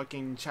in the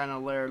fucking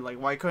chandelier, like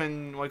why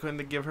couldn't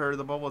they give her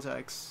the bubble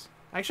attacks?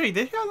 Actually,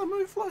 did he have the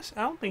moving floors?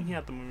 I don't think he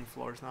had the moving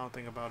floors, now I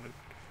think about it.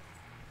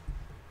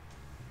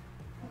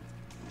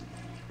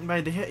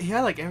 But he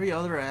had like every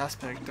other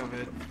aspect of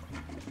it.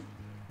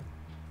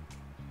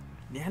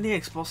 He had the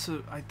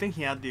explosive, I think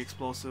he had the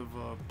explosive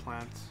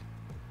plants.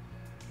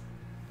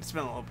 It's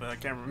been a little bit, I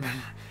can't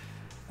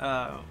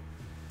remember.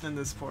 In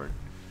this port.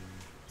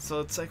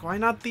 So it's like, why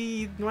not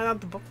the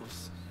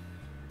bubbles?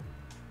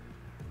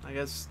 I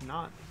guess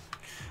not.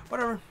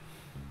 Whatever.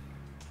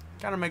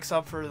 Kind of makes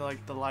up for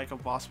like the lack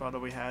of boss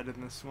battle we had in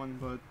this one,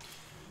 but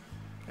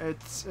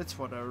it's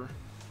whatever.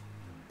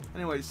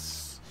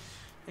 Anyways,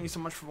 thank you so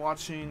much for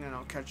watching, and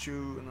I'll catch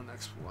you in the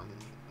next one.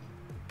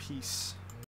 Peace.